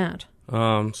more than that?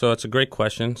 So it's a great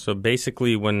question. So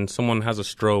basically, when someone has a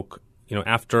stroke,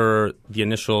 after the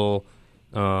initial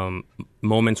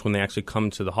moments when they actually come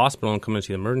to the hospital and come into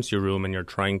the emergency room, and you're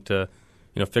trying to,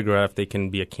 figure out if they can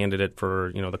be a candidate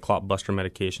for, the clot buster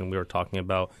medication we were talking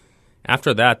about.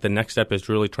 After that, the next step is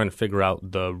really trying to figure out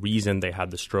the reason they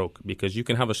had the stroke, because you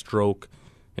can have a stroke,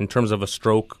 in terms of a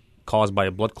stroke caused by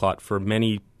a blood clot, for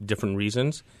many different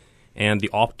reasons, and the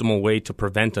optimal way to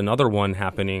prevent another one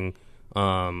happening.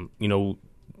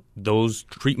 Those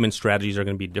treatment strategies are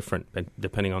going to be different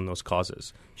depending on those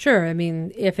causes. Sure. I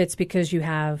mean, if it's because you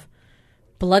have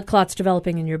blood clots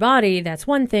developing in your body, that's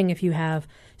one thing. If you have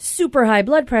super high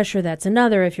blood pressure, that's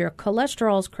another. If your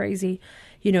cholesterol's crazy,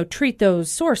 treat those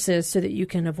sources so that you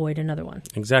can avoid another one.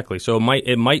 Exactly. So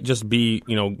it might just be,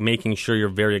 making sure you're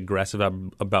very aggressive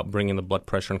about bringing the blood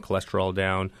pressure and cholesterol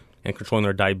down and controlling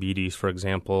their diabetes, for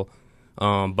example.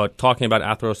 But talking about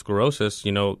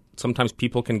atherosclerosis, sometimes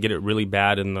people can get it really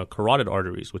bad in the carotid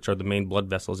arteries, which are the main blood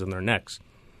vessels in their necks.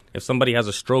 If somebody has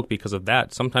a stroke because of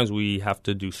that, sometimes we have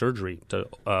to do surgery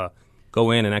to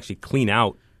go in and actually clean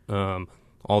out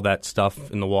all that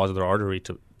stuff in the walls of their artery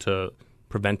to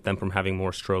prevent them from having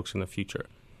more strokes in the future.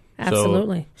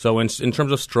 Absolutely. So in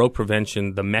terms of stroke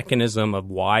prevention, the mechanism of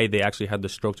why they actually had the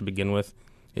stroke to begin with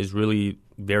is really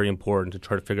very important to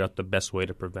try to figure out the best way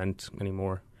to prevent any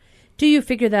more. Do you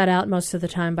figure that out most of the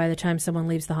time by the time someone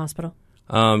leaves the hospital?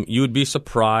 You would be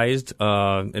surprised.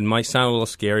 It might sound a little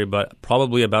scary, but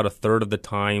probably about a third of the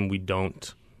time we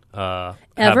don't.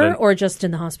 Ever or just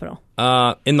in the hospital?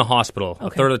 In the hospital. Okay. A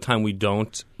third of the time we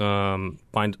don't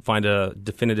find a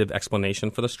definitive explanation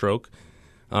for the stroke.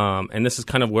 And this is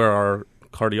kind of where our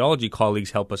cardiology colleagues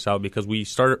help us out, because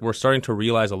we're starting to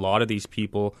realize a lot of these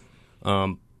people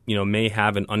may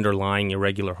have an underlying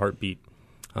irregular heartbeat.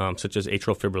 Such as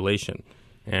atrial fibrillation.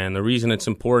 And the reason it's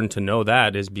important to know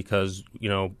that is because,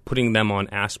 putting them on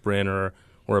aspirin or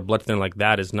a blood thinner like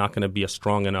that is not going to be a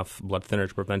strong enough blood thinner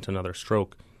to prevent another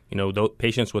stroke.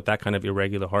 Patients with that kind of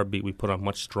irregular heartbeat, we put on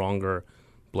much stronger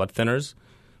blood thinners.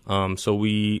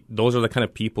 Those are the kind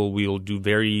of people we'll do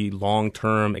very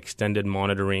long-term extended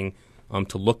monitoring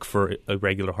to look for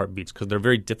irregular heartbeats, because they're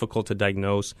very difficult to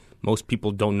diagnose. Most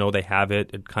people don't know they have it.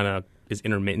 It kind of is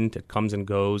intermittent. It comes and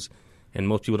goes. And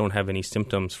most people don't have any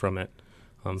symptoms from it.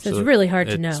 So it's really hard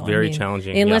to know. It's very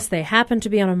challenging. Unless they happen to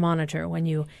be on a monitor when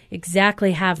you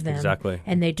exactly have them. Exactly.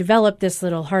 And they develop this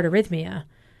little heart arrhythmia,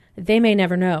 they may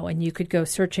never know. And you could go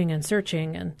searching and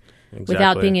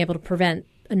without being able to prevent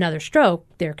another stroke,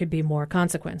 there could be more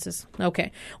consequences.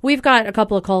 Okay. We've got a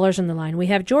couple of callers on the line. We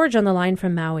have George on the line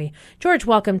from Maui. George,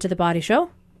 welcome to The Body Show.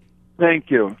 Thank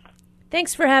you.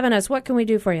 Thanks for having us. What can we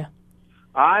do for you?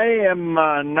 I am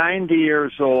 90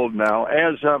 years old now,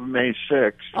 as of May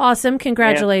 6th. Awesome.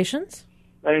 Congratulations.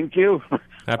 Thank you.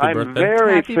 Happy I'm birthday.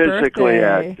 very Happy physically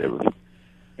birthday. active.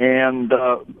 And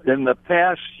in the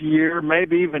past year,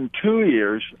 maybe even 2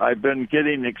 years, I've been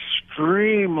getting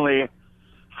extremely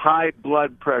high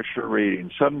blood pressure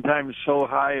readings, sometimes so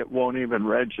high it won't even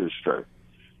register.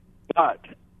 But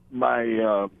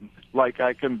my,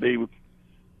 I can be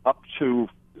up to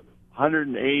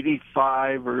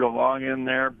 185 or along in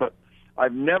there, but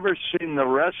I've never seen the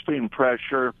resting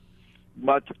pressure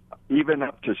much, even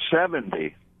up to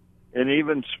 70. And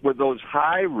even with those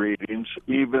high readings,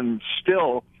 even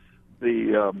still,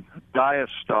 the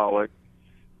diastolic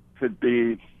could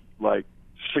be like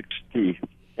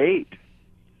 68.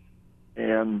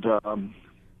 And when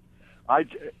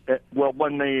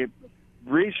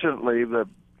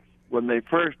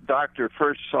doctor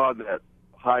first saw that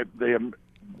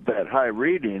high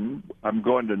reading, I'm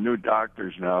going to new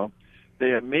doctors now.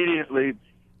 They immediately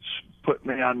put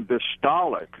me on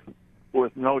Bistolic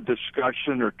with no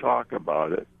discussion or talk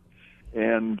about it,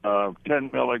 and 10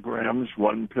 milligrams,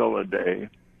 one pill a day.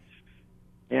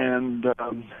 And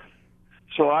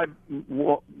so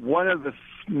one of the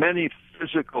many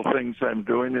physical things I'm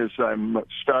doing is I'm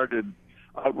started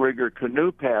outrigger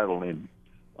canoe paddling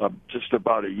just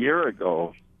about a year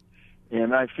ago,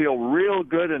 and I feel real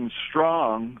good and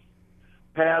strong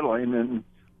paddling, and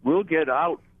we'll get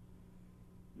out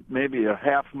maybe a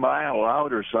half mile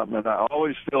out or something, and I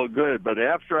always feel good. But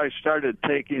after I started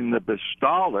taking the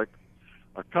Bistolic,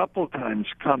 a couple times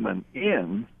coming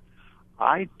in,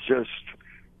 I just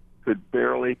could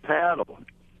barely paddle.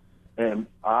 And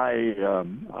I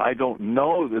don't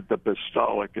know that the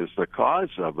Bistolic is the cause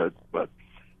of it, but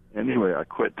anyway, I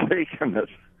quit taking it.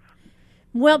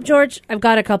 Well, George, I've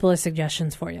got a couple of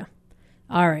suggestions for you.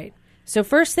 All right. So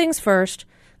first things first,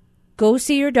 go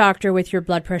see your doctor with your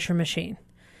blood pressure machine,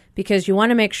 because you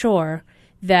want to make sure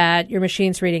that your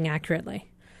machine's reading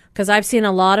accurately. Because I've seen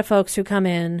a lot of folks who come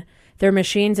in, their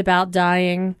machine's about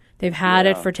dying, they've had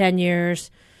it for 10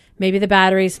 years, maybe the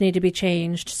batteries need to be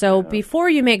changed. So before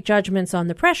you make judgments on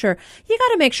the pressure, you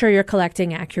got to make sure you're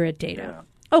collecting accurate data. Yeah.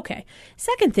 Okay.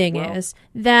 Second thing is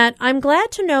that I'm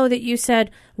glad to know that you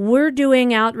said we're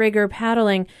doing outrigger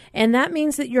paddling, and that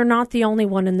means that you're not the only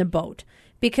one in the boat.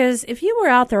 Because if you were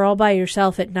out there all by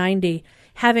yourself at 90,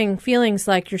 having feelings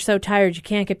like you're so tired you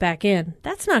can't get back in,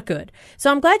 that's not good. So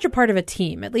I'm glad you're part of a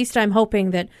team. At least I'm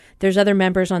hoping that there's other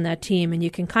members on that team, and you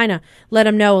can kind of let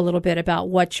them know a little bit about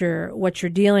what you're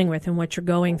dealing with and what you're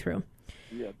going through.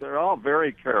 Yeah, they're all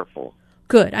very careful.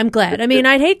 Good. I'm glad. I mean,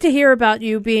 I'd hate to hear about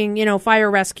you being, fire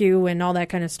rescue and all that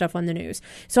kind of stuff on the news.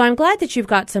 So I'm glad that you've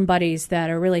got some buddies that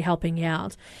are really helping you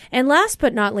out. And last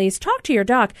but not least, talk to your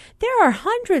doc. There are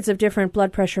hundreds of different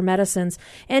blood pressure medicines.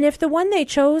 And if the one they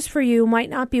chose for you might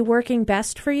not be working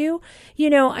best for you, you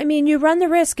run the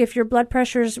risk, if your blood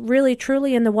pressure's really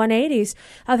truly in the 180s,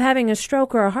 of having a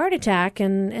stroke or a heart attack,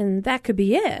 and that could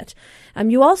be it.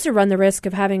 You also run the risk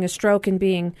of having a stroke and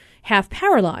being half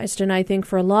paralyzed. And I think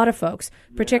for a lot of folks,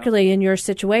 particularly in your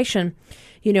situation,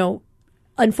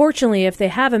 unfortunately, if they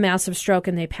have a massive stroke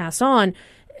and they pass on,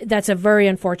 that's a very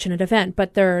unfortunate event.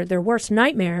 But their worst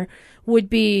nightmare would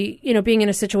be, being in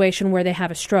a situation where they have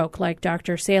a stroke, like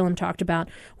Dr. Salem talked about,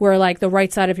 where like the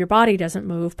right side of your body doesn't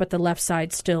move, but the left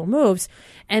side still moves.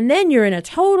 And then you're in a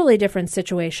totally different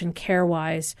situation,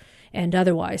 care-wise and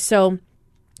otherwise. So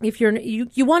if you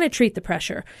want to treat the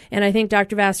pressure, and I think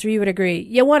Dr. Vasser, you would agree,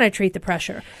 you want to treat the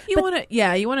pressure. You want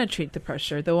to treat the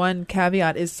pressure. The one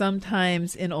caveat is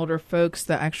sometimes in older folks,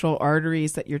 the actual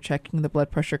arteries that you're checking the blood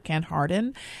pressure can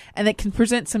harden, and it can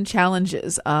present some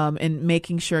challenges in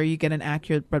making sure you get an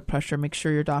accurate blood pressure. Make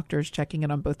sure your doctor is checking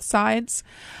it on both sides.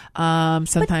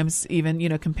 Sometimes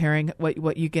even comparing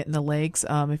what you get in the legs,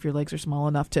 if your legs are small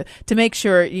enough to make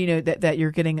sure that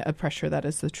you're getting a pressure that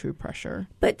is the true pressure.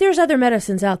 But there's other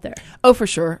medicines out there. Oh, for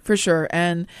sure,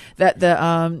 and that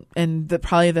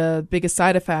probably the biggest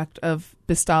side effect of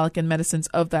Bistolic and medicines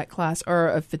of that class are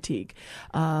of fatigue.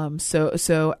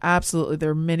 So absolutely, there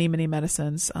are many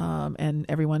medicines, and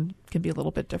everyone can be a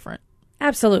little bit different.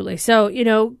 Absolutely. So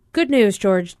good news,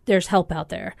 George. There's help out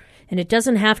there, and it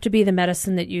doesn't have to be the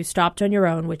medicine that you stopped on your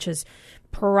own, which is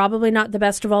probably not the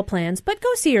best of all plans, but go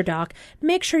see your doc,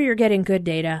 make sure you're getting good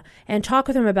data, and talk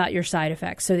with them about your side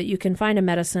effects so that you can find a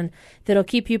medicine that'll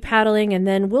keep you paddling, and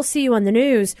then we'll see you on the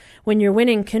news when you're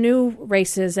winning canoe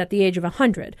races at the age of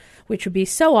 100, which would be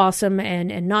so awesome,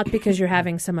 and not because you're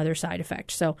having some other side effect.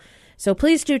 So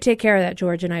please do take care of that,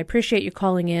 George, and I appreciate you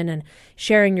calling in and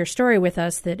sharing your story with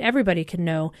us that everybody can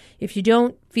know. If you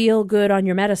don't feel good on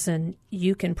your medicine,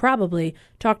 you can probably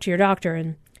talk to your doctor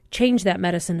and change that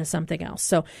medicine to something else.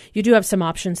 So you do have some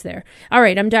options there. All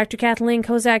right, I'm Dr. Kathleen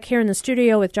Kozak here in the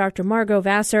studio with Dr. Margo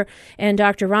Vasser and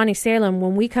Dr. Rony Salem.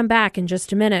 When we come back in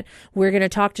just a minute, we're going to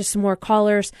talk to some more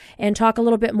callers and talk a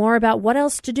little bit more about what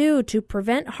else to do to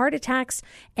prevent heart attacks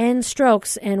and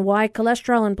strokes and why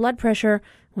cholesterol and blood pressure,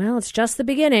 well, it's just the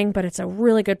beginning, but it's a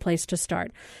really good place to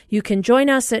start. You can join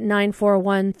us at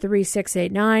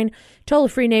 941-3689.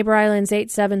 Toll-free Neighbor Islands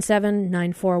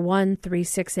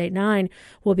 877-941-3689.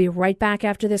 We'll be right back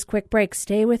after this quick break.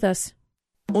 Stay with us.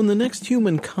 On The Next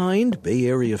Humankind, Bay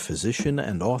Area physician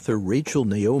and author Rachel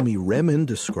Naomi Remen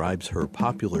describes her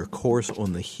popular course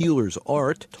on the healer's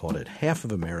art, taught at half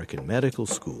of American medical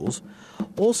schools.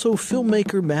 Also,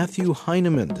 filmmaker Matthew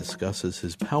Heineman discusses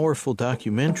his powerful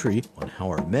documentary on how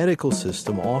our medical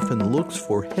system often looks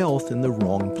for health in the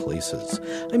wrong places.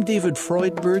 I'm David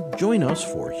Freudberg. Join us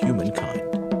for Humankind.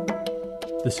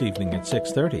 This evening at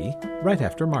 6:30, right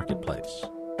after Marketplace.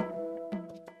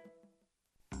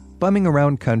 Bumming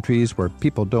around countries where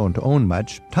people don't own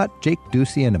much taught Jake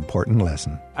Ducey an important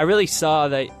lesson. I really saw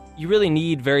that you really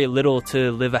need very little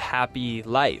to live a happy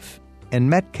life. And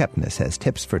Matt Kepnes has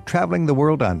tips for traveling the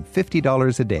world on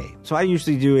 $50 a day. So I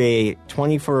usually do a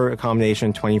 20 for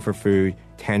accommodation, 20 for food,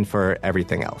 10 for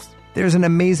everything else. There's an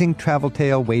amazing travel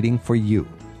tale waiting for you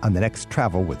on the next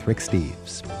Travel with Rick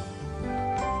Steves.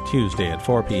 Tuesday at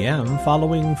 4 p.m.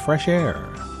 following Fresh Air.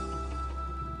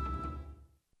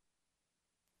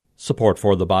 Support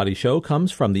for The Body Show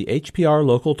comes from the HPR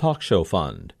Local Talk Show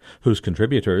Fund, whose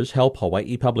contributors help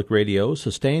Hawaii Public Radio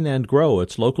sustain and grow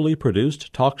its locally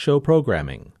produced talk show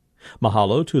programming.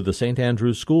 Mahalo to the St.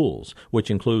 Andrews Schools, which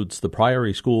includes the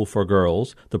Priory School for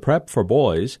Girls, the Prep for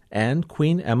Boys, and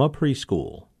Queen Emma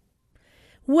Preschool.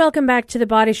 Welcome back to The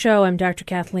Body Show. I'm Dr.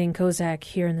 Kathleen Kozak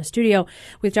here in the studio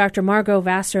with Dr. Margo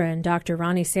Vasser and Dr.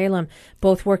 Rony Salem,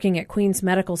 both working at Queens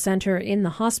Medical Center in the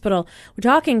hospital. We're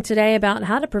talking today about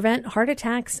how to prevent heart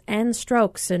attacks and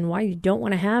strokes and why you don't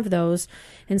want to have those,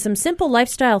 and some simple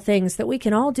lifestyle things that we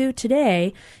can all do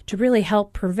today to really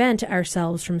help prevent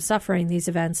ourselves from suffering these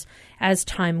events as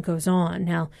time goes on.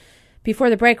 Now,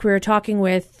 before the break, we were talking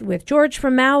with George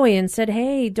from Maui and said,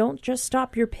 hey, don't just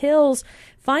stop your pills.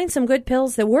 Find some good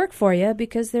pills that work for you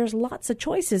because there's lots of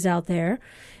choices out there.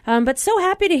 But so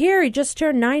happy to hear he just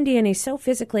turned 90 and he's so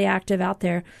physically active out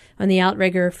there on the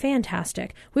outrigger.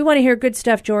 Fantastic. We want to hear good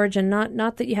stuff, George, and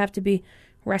not that you have to be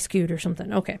rescued or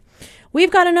something. Okay.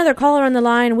 We've got another caller on the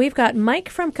line. We've got Mike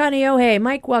from Kaneohe.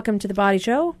 Mike, welcome to The Body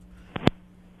Show.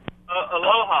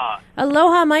 Aloha.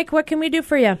 Aloha, Mike. What can we do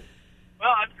for you?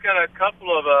 Well, I've just got a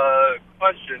couple of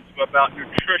questions about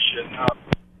nutrition. Of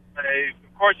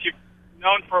course, you've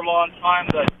known for a long time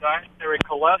that dietary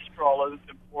cholesterol isn't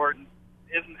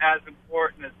as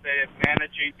important as, say,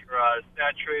 managing your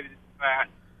saturated fat.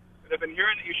 But I've been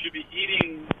hearing that you should be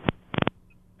eating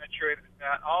saturated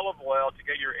fat olive oil to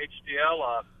get your HDL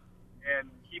up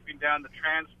and keeping down the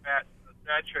trans fat and the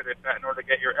saturated fat in order to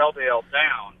get your LDL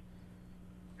down.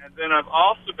 And then I've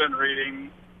also been reading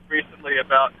recently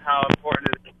about how important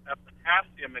it is to have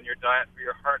potassium in your diet for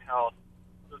your heart health.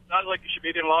 So it sounds like you should be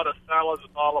eating a lot of salads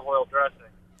with olive oil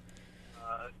dressing.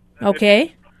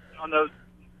 Okay. On those,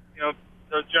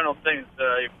 those general things,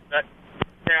 that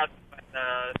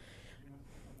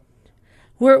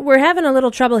We're having a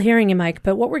little trouble hearing you, Mike,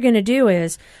 but what we're going to do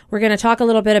is we're going to talk a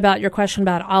little bit about your question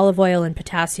about olive oil and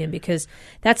potassium, because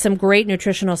that's some great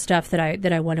nutritional stuff that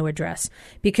I want to address.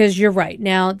 Because you're right.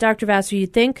 Now, Dr. Vasser,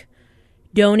 you'd think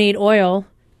don't eat oil,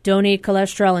 don't eat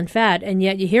cholesterol and fat, and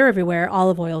yet you hear everywhere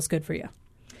olive oil is good for you.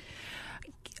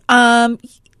 Yeah,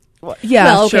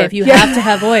 well, okay, sure. If you have to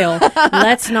have oil,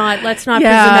 let's not presume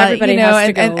everybody has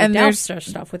to go douse their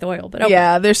stuff with oil. But okay.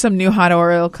 Yeah, there's some new hot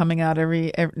oil coming out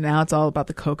every now. It's all about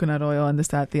the coconut oil and this,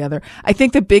 that, the other. I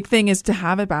think the big thing is to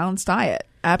have a balanced diet.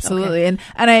 Absolutely. Okay.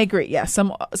 And I agree. Yeah,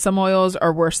 some oils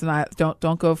are worse than that.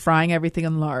 Don't go frying everything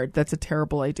in lard. That's a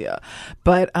terrible idea.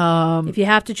 But if you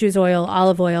have to choose oil,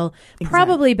 olive oil,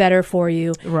 probably better for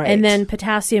you. Right. And then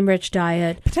potassium rich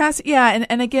diet. Yeah,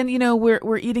 and again,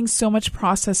 we're eating so much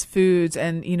processed foods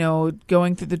and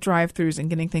going through the drive-throughs and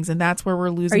getting things, and that's where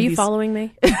we're losing. Are you following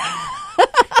me?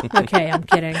 Okay, I'm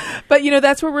kidding. But,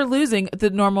 that's where we're losing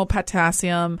the normal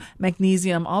potassium,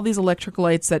 magnesium, all these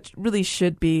electrolytes that really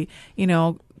should be,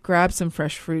 grab some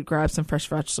fresh fruit, grab some fresh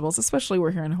vegetables, especially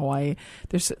we're here in Hawaii.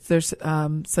 There's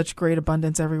such great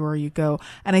abundance everywhere you go.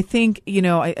 And I think,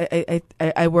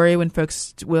 I worry when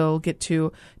folks will get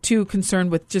too concerned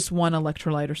with just one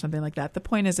electrolyte or something like that. The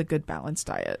point is a good balanced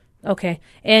diet. Okay.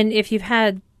 And if you've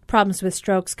had problems with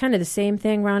strokes, kind of the same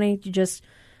thing, Rony. You just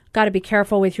got to be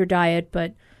careful with your diet,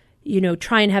 but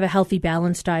try and have a healthy,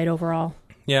 balanced diet overall.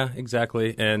 Yeah,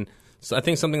 exactly. And So I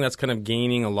think something that's kind of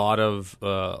gaining a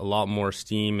lot more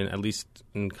steam, and at least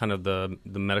in kind of the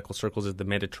medical circles, is the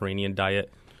Mediterranean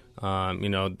diet.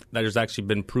 There's actually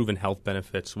been proven health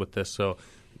benefits with this. So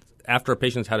after a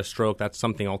patient's had a stroke, that's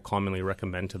something I'll commonly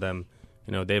recommend to them.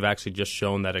 They've actually just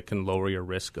shown that it can lower your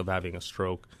risk of having a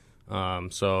stroke.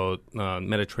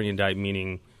 Mediterranean diet,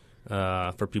 meaning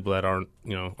for people that aren't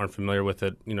familiar with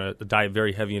it, a diet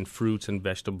very heavy in fruits and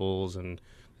vegetables and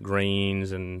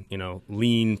grains and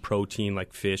lean protein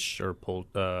like fish or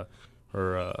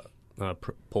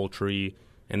poultry,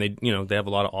 and they have a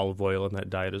lot of olive oil in that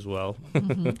diet as well.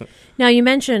 Mm-hmm. Now, you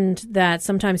mentioned that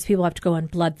sometimes people have to go on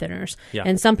blood thinners,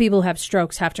 and some people who have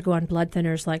strokes have to go on blood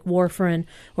thinners like warfarin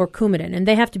or Coumadin, and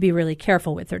they have to be really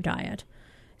careful with their diet.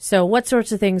 So what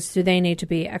sorts of things do they need to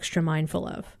be extra mindful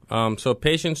of? So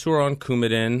patients who are on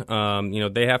Coumadin,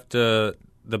 they have to.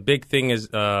 The big thing is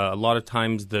a lot of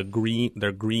times their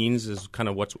greens is kind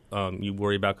of what you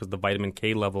worry about, because the vitamin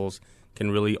K levels can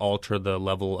really alter the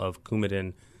level of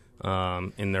Coumadin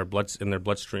in their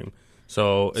bloodstream.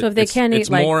 So if they can't eat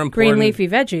like green leafy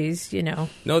veggies,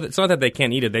 No, it's not that they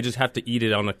can't eat it. They just have to eat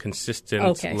it on a consistent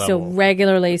level. So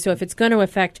regularly. So if it's going to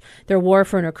affect their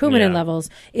warfarin or Coumadin levels,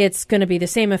 it's going to be the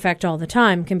same effect all the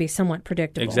time, can be somewhat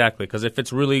predictable. Exactly, because if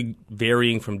it's really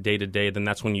varying from day to day, then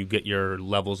that's when you get your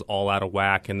levels all out of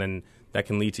whack, and then that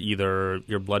can lead to either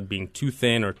your blood being too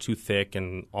thin or too thick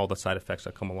and all the side effects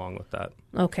that come along with that.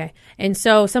 Okay. And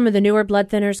so some of the newer blood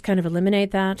thinners kind of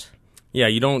eliminate that? Yeah,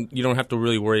 you don't have to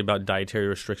really worry about dietary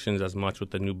restrictions as much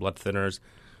with the new blood thinners.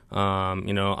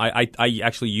 I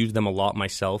actually use them a lot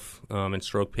myself in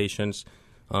stroke patients.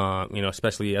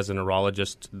 Especially as a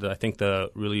neurologist, I think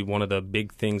one of the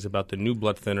big things about the new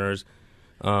blood thinners,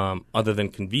 other than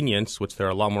convenience, which they're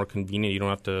a lot more convenient, you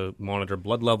don't have to monitor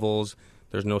blood levels.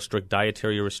 There's no strict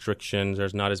dietary restrictions.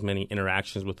 There's not as many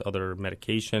interactions with other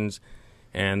medications.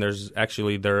 And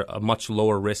they're a much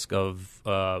lower risk of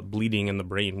bleeding in the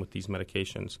brain with these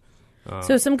medications.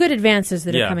 So some good advances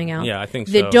that are coming out. Yeah, I think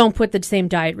so. That don't put the same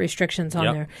diet restrictions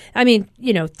on there. I mean,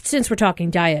 since we're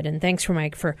talking diet, and thanks for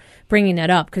Mike for bringing that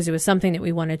up, because it was something that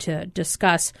we wanted to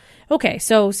discuss. Okay,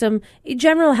 so some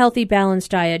general healthy,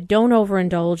 balanced diet. Don't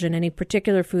overindulge in any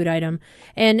particular food item,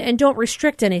 and don't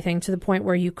restrict anything to the point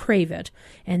where you crave it,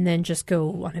 and then just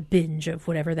go on a binge of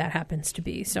whatever that happens to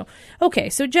be. So, okay,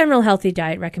 so general healthy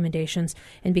diet recommendations,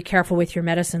 and be careful with your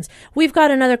medicines. We've got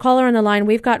another caller on the line.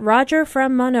 We've got Roger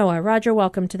from Manoa. Roger,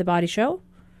 welcome to the Body Show.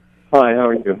 Hi, how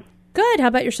are you? Good. How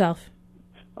about yourself?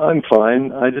 I'm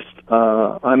fine.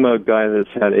 I'm a guy that's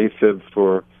had AFib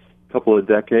for a couple of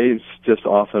decades, just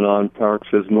off and on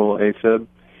paroxysmal AFib,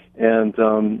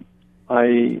 and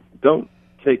I don't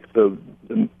take the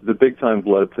big time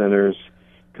blood thinners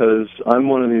because I'm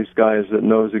one of these guys that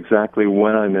knows exactly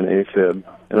when I'm in AFib,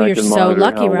 and I can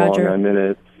monitor how long I'm in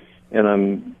it, and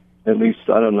I'm, at least,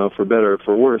 I don't know, for better or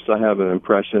for worse, I have an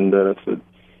impression that if it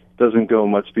doesn't go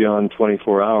much beyond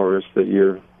 24 hours, that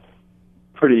you're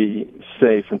pretty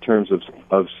safe in terms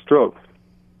of stroke.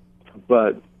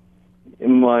 But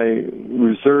in my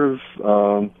reserve,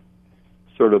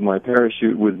 sort of my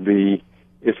parachute would be,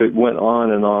 if it went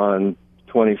on and on,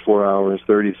 24 hours,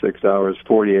 36 hours,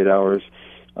 48 hours,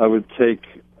 I would take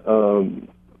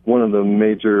one of the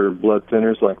major blood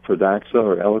thinners like Pradaxa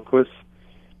or Eliquis.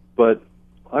 But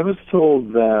I was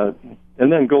told that,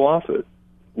 and then go off it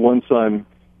once I'm,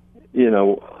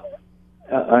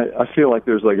 I feel like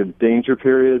there's like a danger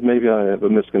period. Maybe I have a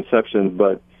misconception,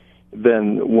 but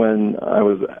then when I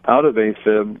was out of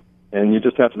AFib, and you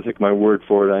just have to take my word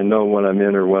for it, I know when I'm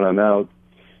in or when I'm out,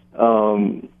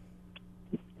 and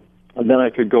then I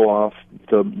could go off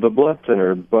the blood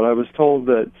thinner. But I was told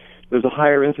that there's a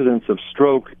higher incidence of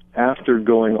stroke after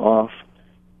going off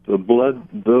those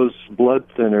blood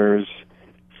thinners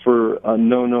for a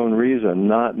no known reason,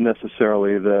 not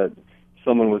necessarily that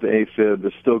someone with AFib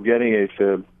is still getting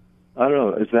AFib. I don't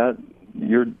know. Is that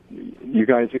you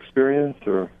guys' experience?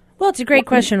 Or? Well, it's a great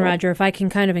question, Roger. If I can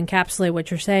kind of encapsulate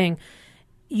what you're saying,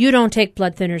 you don't take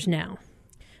blood thinners now.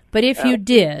 But if you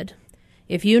did,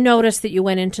 if you noticed that you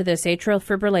went into this atrial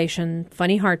fibrillation,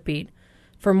 funny heartbeat,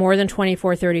 for more than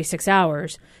 24, 36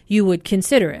 hours, you would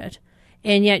consider it.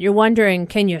 And yet you're wondering,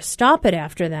 can you stop it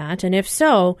after that? And if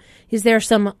so, is there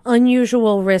some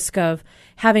unusual risk of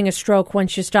having a stroke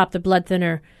once you stop the blood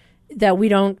thinner that we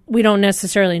don't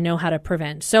necessarily know how to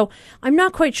prevent? So I'm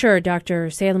not quite sure,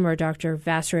 Dr. Salem or Dr.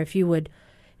 Vasser, if you would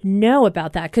know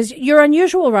about that, because you're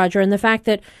unusual, Roger, in the fact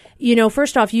that,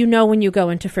 first off, when you go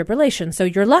into fibrillation, so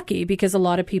you're lucky because a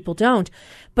lot of people don't.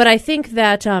 But I think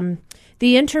that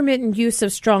the intermittent use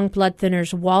of strong blood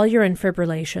thinners while you're in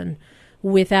fibrillation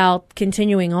without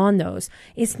continuing on those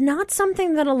is not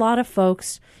something that a lot of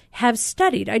folks have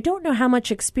studied. I don't know how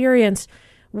much experience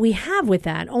we have with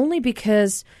that, only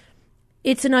because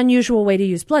it's an unusual way to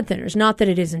use blood thinners. Not that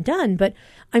it isn't done, but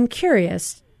I'm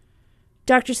curious.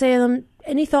 Dr. Salem,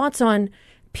 any thoughts on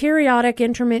periodic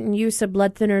intermittent use of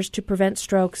blood thinners to prevent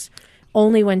strokes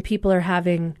only when people are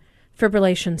having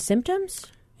fibrillation symptoms?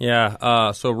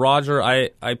 Yeah. So, Roger, I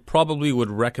probably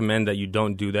would recommend that you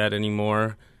don't do that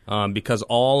anymore because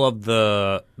all of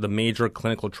the major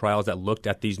clinical trials that looked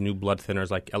at these new blood thinners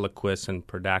like Eliquis and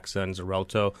Pradaxa and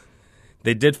Xarelto,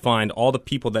 they did find all the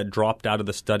people that dropped out of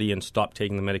the study and stopped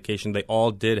taking the medication, they all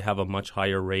did have a much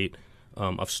higher rate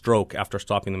of stroke after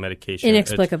stopping the medication.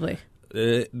 Inexplicably.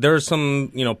 There's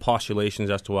some, postulations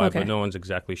as to why, Okay. but no one's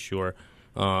exactly sure.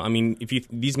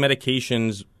 These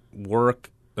medications work,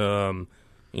 they're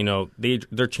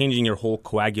changing your whole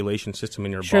coagulation system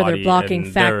in your Sure, body. they're blocking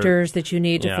and factors that you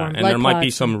need to form blood and there might be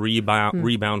clots some and-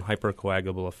 rebound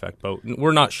hypercoagulable effect, but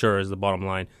we're not sure is the bottom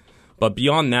line. But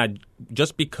beyond that,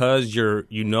 just because you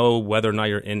know whether or not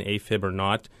you're in AFib or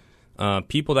not,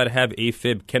 people that have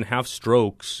AFib can have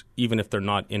strokes even if they're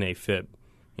not in AFib.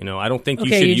 I don't think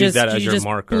you should use that as your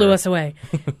marker. Blew us away.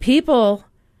 People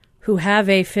who have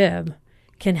AFib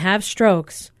can have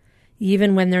strokes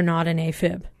even when they're not in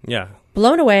AFib. Yeah.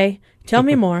 Blown away. Tell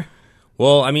me more.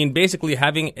 Well, basically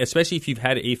especially if you've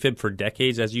had AFib for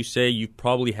decades, as you say, you've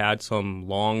probably had some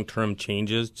long-term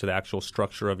changes to the actual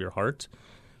structure of your heart.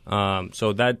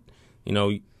 So that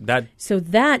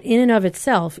in and of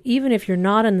itself, even if you're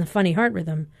not in the funny heart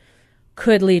rhythm,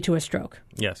 could lead to a stroke.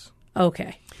 Yes.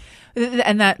 Okay.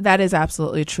 And that is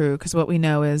absolutely true, because what we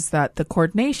know is that the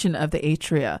coordination of the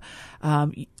atria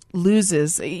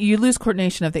you lose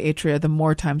coordination of the atria the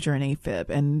more times you're in AFib.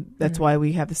 And that's why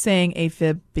we have the saying,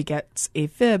 AFib begets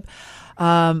AFib.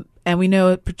 And we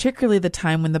know particularly the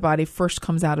time when the body first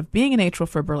comes out of being in atrial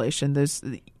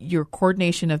fibrillation, your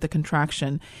coordination of the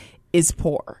contraction is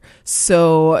poor.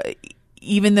 So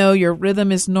even though your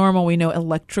rhythm is normal, we know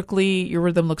electrically your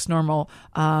rhythm looks normal.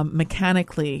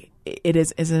 Mechanically, it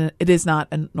is not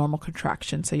a normal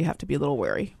contraction. So you have to be a little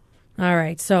wary. All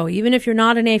right. So even if you're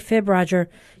not an AFib, Roger,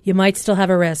 you might still have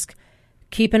a risk.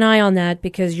 Keep an eye on that,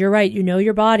 because you're right. You know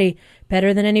your body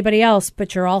better than anybody else,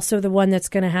 but you're also the one that's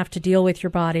going to have to deal with your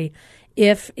body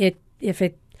if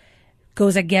it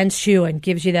goes against you and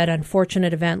gives you that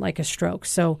unfortunate event like a stroke.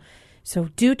 So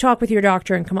do talk with your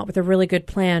doctor and come up with a really good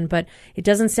plan, but it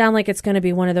doesn't sound like it's going to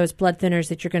be one of those blood thinners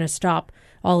that you're going to stop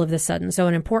all of a sudden. So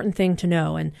an important thing to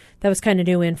know, and that was kind of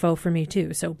new info for me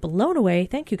too. So blown away.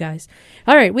 Thank you guys.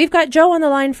 All right, we've got Joe on the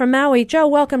line from Maui. Joe,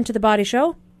 welcome to the Body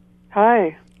Show.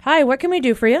 Hi. Hi, what can we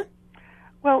do for you?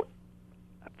 Well,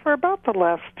 for about the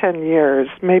last 10 years,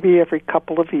 maybe every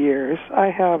couple of years, I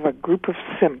have a group of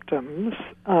symptoms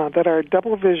that are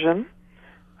double vision,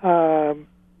 or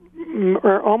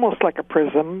almost like a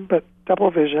prism, but double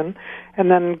vision,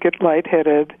 and then get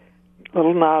lightheaded, a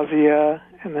little nausea,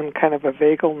 and then kind of a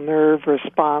vagal nerve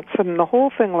response, and the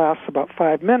whole thing lasts about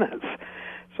 5 minutes.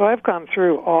 So I've gone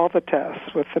through all the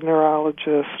tests with the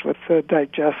neurologist, with the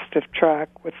digestive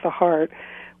tract, with the heart,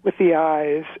 with the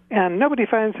eyes, and nobody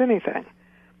finds anything.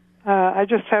 I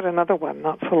just had another one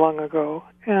not so long ago,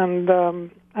 and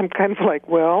I'm kind of like,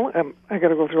 well, I got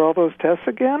to go through all those tests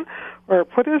again, or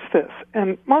what is this?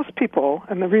 And most people,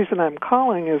 and the reason I'm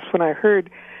calling is when I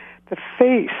heard the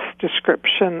face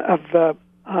description of the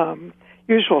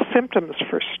usual symptoms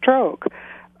for stroke,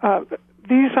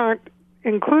 these aren't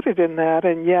included in that,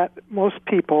 and yet most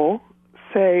people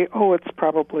say, oh, it's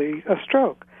probably a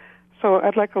stroke. So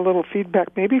I'd like a little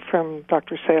feedback, maybe from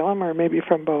Dr. Salem or maybe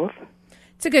from both.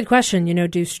 It's a good question.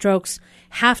 Do strokes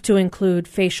have to include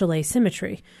facial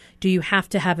asymmetry? Do you have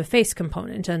to have a face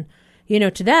component? And,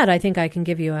 to that, I think I can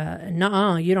give you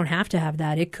no, you don't have to have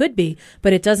that. It could be,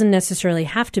 but it doesn't necessarily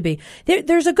have to be.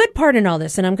 There's a good part in all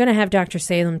this, and I'm going to have Dr.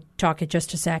 Salem talk in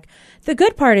just a sec. The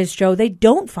good part is, Joe, they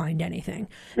don't find anything.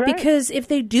 Right. Because if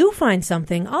they do find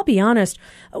something, I'll be honest,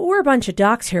 we're a bunch of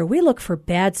docs here. We look for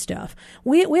bad stuff.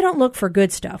 We don't look for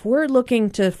good stuff. We're looking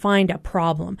to find a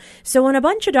problem. So when a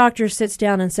bunch of doctors sits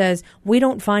down and says, we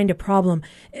don't find a problem,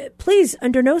 please,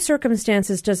 under no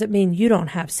circumstances does it mean you don't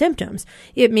have symptoms.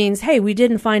 It means, hey, we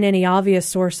didn't find any obvious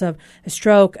source of a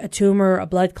stroke, a tumor, a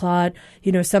blood clot,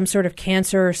 some sort of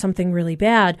cancer or something really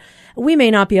bad. We may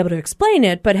not be able to explain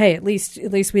it, but hey, at least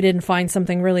we didn't find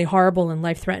something really horrible and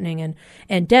life-threatening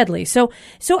and deadly. So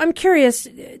I'm curious,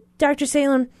 Dr.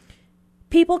 Salem,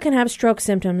 people can have stroke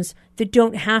symptoms that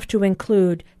don't have to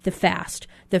include the fast,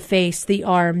 the face, the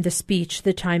arm, the speech,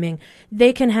 the timing.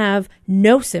 They can have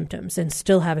no symptoms and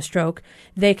still have a stroke.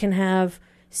 They can have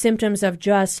symptoms of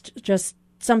just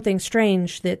something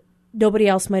strange that nobody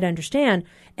else might understand,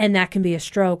 and that can be a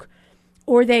stroke.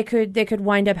 Or they could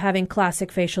wind up having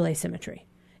classic facial asymmetry.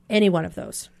 Any one of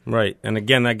those. Right. And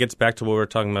again, that gets back to what we were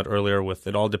talking about earlier with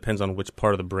it all depends on which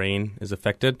part of the brain is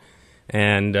affected.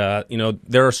 And,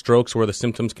 there are strokes where the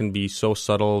symptoms can be so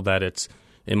subtle that it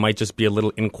might just be a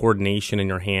little incoordination in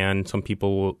your hand. Some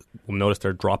people will notice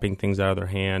they're dropping things out of their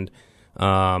hand.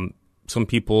 Some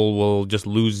people will just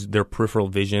lose their peripheral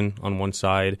vision on one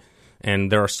side.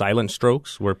 And there are silent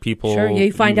strokes where people... Sure,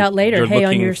 you find out later, hey,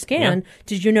 on your scan, yeah.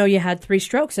 Did you know you had 3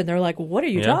 strokes? And they're like, what are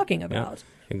you talking about?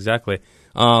 Yeah, exactly.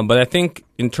 But I think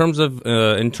in terms of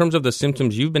the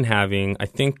symptoms you've been having, I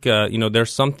think,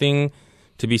 there's something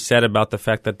to be said about the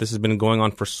fact that this has been going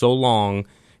on for so long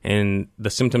and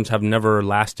the symptoms have never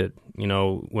lasted.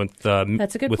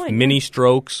 That's a good point. Mini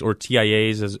strokes or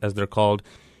TIAs, as they're called,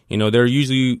 they're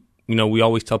usually... we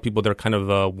always tell people they're kind of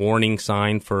a warning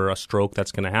sign for a stroke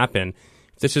that's going to happen.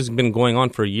 If this has been going on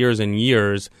for years and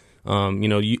years,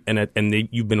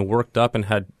 you've been worked up and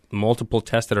had multiple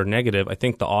tests that are negative, I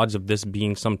think the odds of this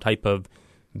being some type of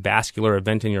vascular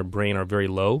event in your brain are very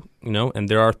low. And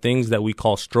there are things that we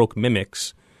call stroke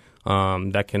mimics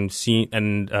that can seem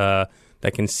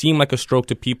like a stroke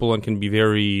to people and can be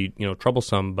very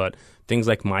troublesome. But things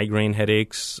like migraine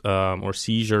headaches or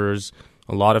seizures,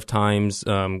 a lot of times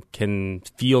can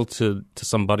feel to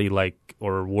somebody like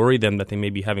or worry them that they may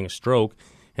be having a stroke,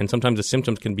 and sometimes the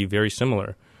symptoms can be very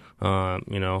similar.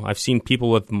 I've seen people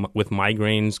with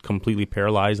migraines completely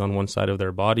paralyzed on one side of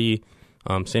their body.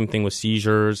 Same thing with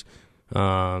seizures.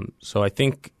 So I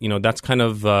think that's kind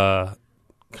of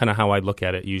how I look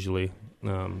at it usually,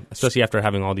 especially after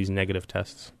having all these negative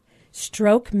tests.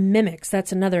 Stroke mimics.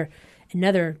 That's another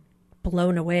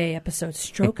blown away episode.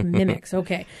 Stroke mimics.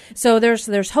 Okay. So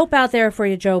there's hope out there for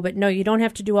you, Joe, but no, you don't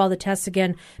have to do all the tests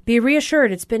again. Be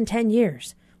reassured, it's been 10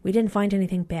 years. We didn't find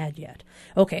anything bad yet.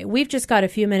 Okay, we've just got a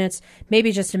few minutes,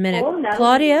 maybe just a minute. Oh, no.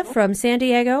 Claudia from San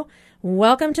Diego,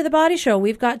 welcome to the Body Show.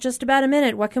 We've got just about a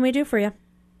minute. What can we do for you?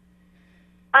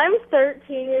 I'm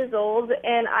 13 years old,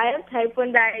 and I have type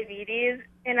 1 diabetes,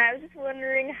 and I was just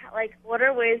wondering, what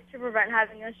are ways to prevent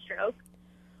having a stroke?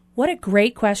 What a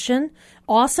great question.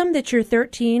 Awesome that you're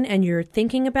 13 and you're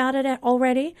thinking about it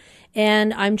already.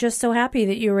 And I'm just so happy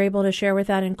that you were able to share with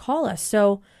that and call us.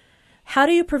 So how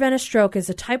do you prevent a stroke as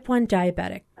a type 1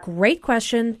 diabetic? Great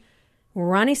question.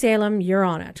 Rony Salem, you're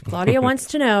on it. Claudia wants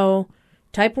to know,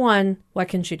 type 1, what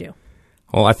can she do?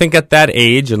 Well, I think at that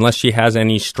age, unless she has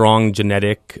any strong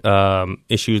genetic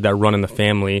issues that run in the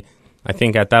family, I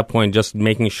think at that point just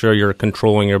making sure you're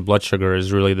controlling your blood sugar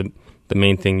is really the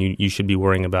main thing you should be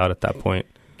worrying about at that point.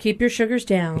 Keep your sugars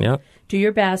down. Yep. Do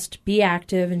your best. Be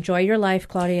active. Enjoy your life,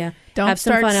 Claudia. Don't have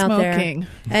some start fun smoking. out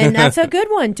there. And that's a good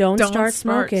one. Don't start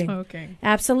smoking.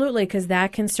 Absolutely, because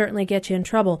that can certainly get you in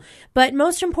trouble. But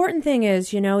most important thing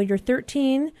is, you're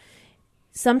 13.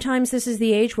 Sometimes this is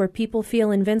the age where people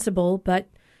feel invincible, but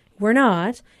we're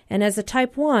not. And as a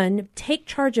type 1, take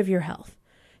charge of your health.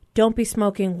 Don't be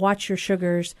smoking. Watch your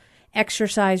sugars.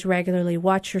 Exercise regularly.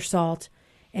 Watch your salt.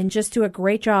 And just do a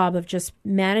great job of just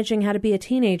managing how to be a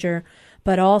teenager,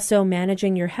 but also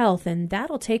managing your health. And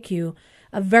that'll take you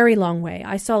a very long way.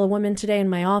 I saw a woman today in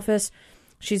my office.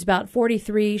 She's about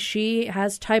 43. She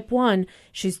has type 1.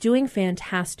 She's doing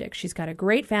fantastic. She's got a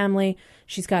great family.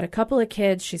 She's got a couple of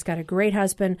kids. She's got a great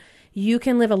husband. You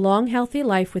can live a long, healthy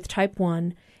life with type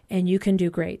 1, and you can do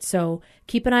great. So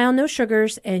keep an eye on those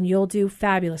sugars, and you'll do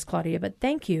fabulous, Claudia. But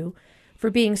thank you for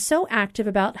being so active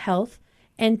about health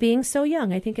and being so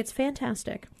young. I think it's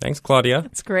fantastic. Thanks, Claudia.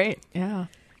 That's great. Yeah.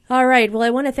 All right. Well, I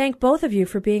want to thank both of you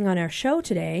for being on our show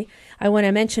today. I want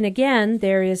to mention again,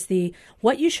 there is the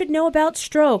What You Should Know About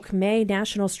Stroke, May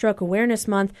National Stroke Awareness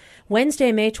Month,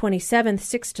 Wednesday, May 27th,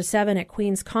 6 to 7 at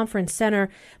Queens Conference Center.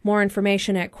 More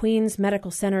information at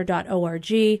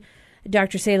queensmedicalcenter.org.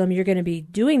 Dr. Salem, you're going to be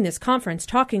doing this conference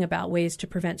talking about ways to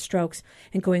prevent strokes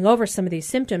and going over some of these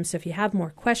symptoms. So if you have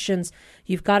more questions,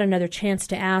 you've got another chance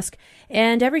to ask.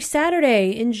 And every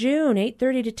Saturday in June,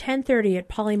 8:30 to 10:30 at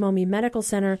Polymomy Medical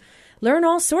Center, learn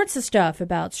all sorts of stuff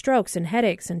about strokes and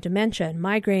headaches and dementia and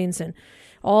migraines and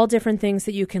all different things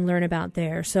that you can learn about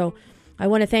there. So I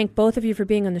want to thank both of you for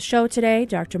being on the show today.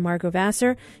 Dr. Margo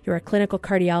Vasser, you're a clinical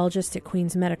cardiologist at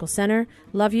Queens Medical Center.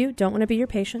 Love you. Don't want to be your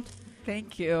patient.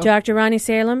 Thank you. Dr. Rony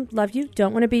Salem, love you.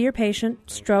 Don't want to be your patient.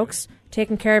 Strokes,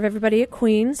 taking care of everybody at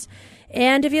Queens.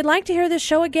 And if you'd like to hear this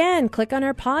show again, click on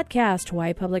our podcast,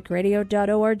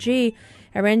 hawaiipublicradio.org.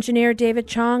 Our engineer, David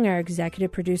Chong, our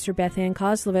executive producer, Beth Ann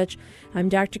Kozlovich. I'm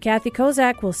Dr. Kathy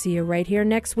Kozak. We'll see you right here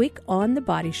next week on The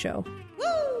Body Show.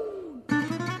 Woo!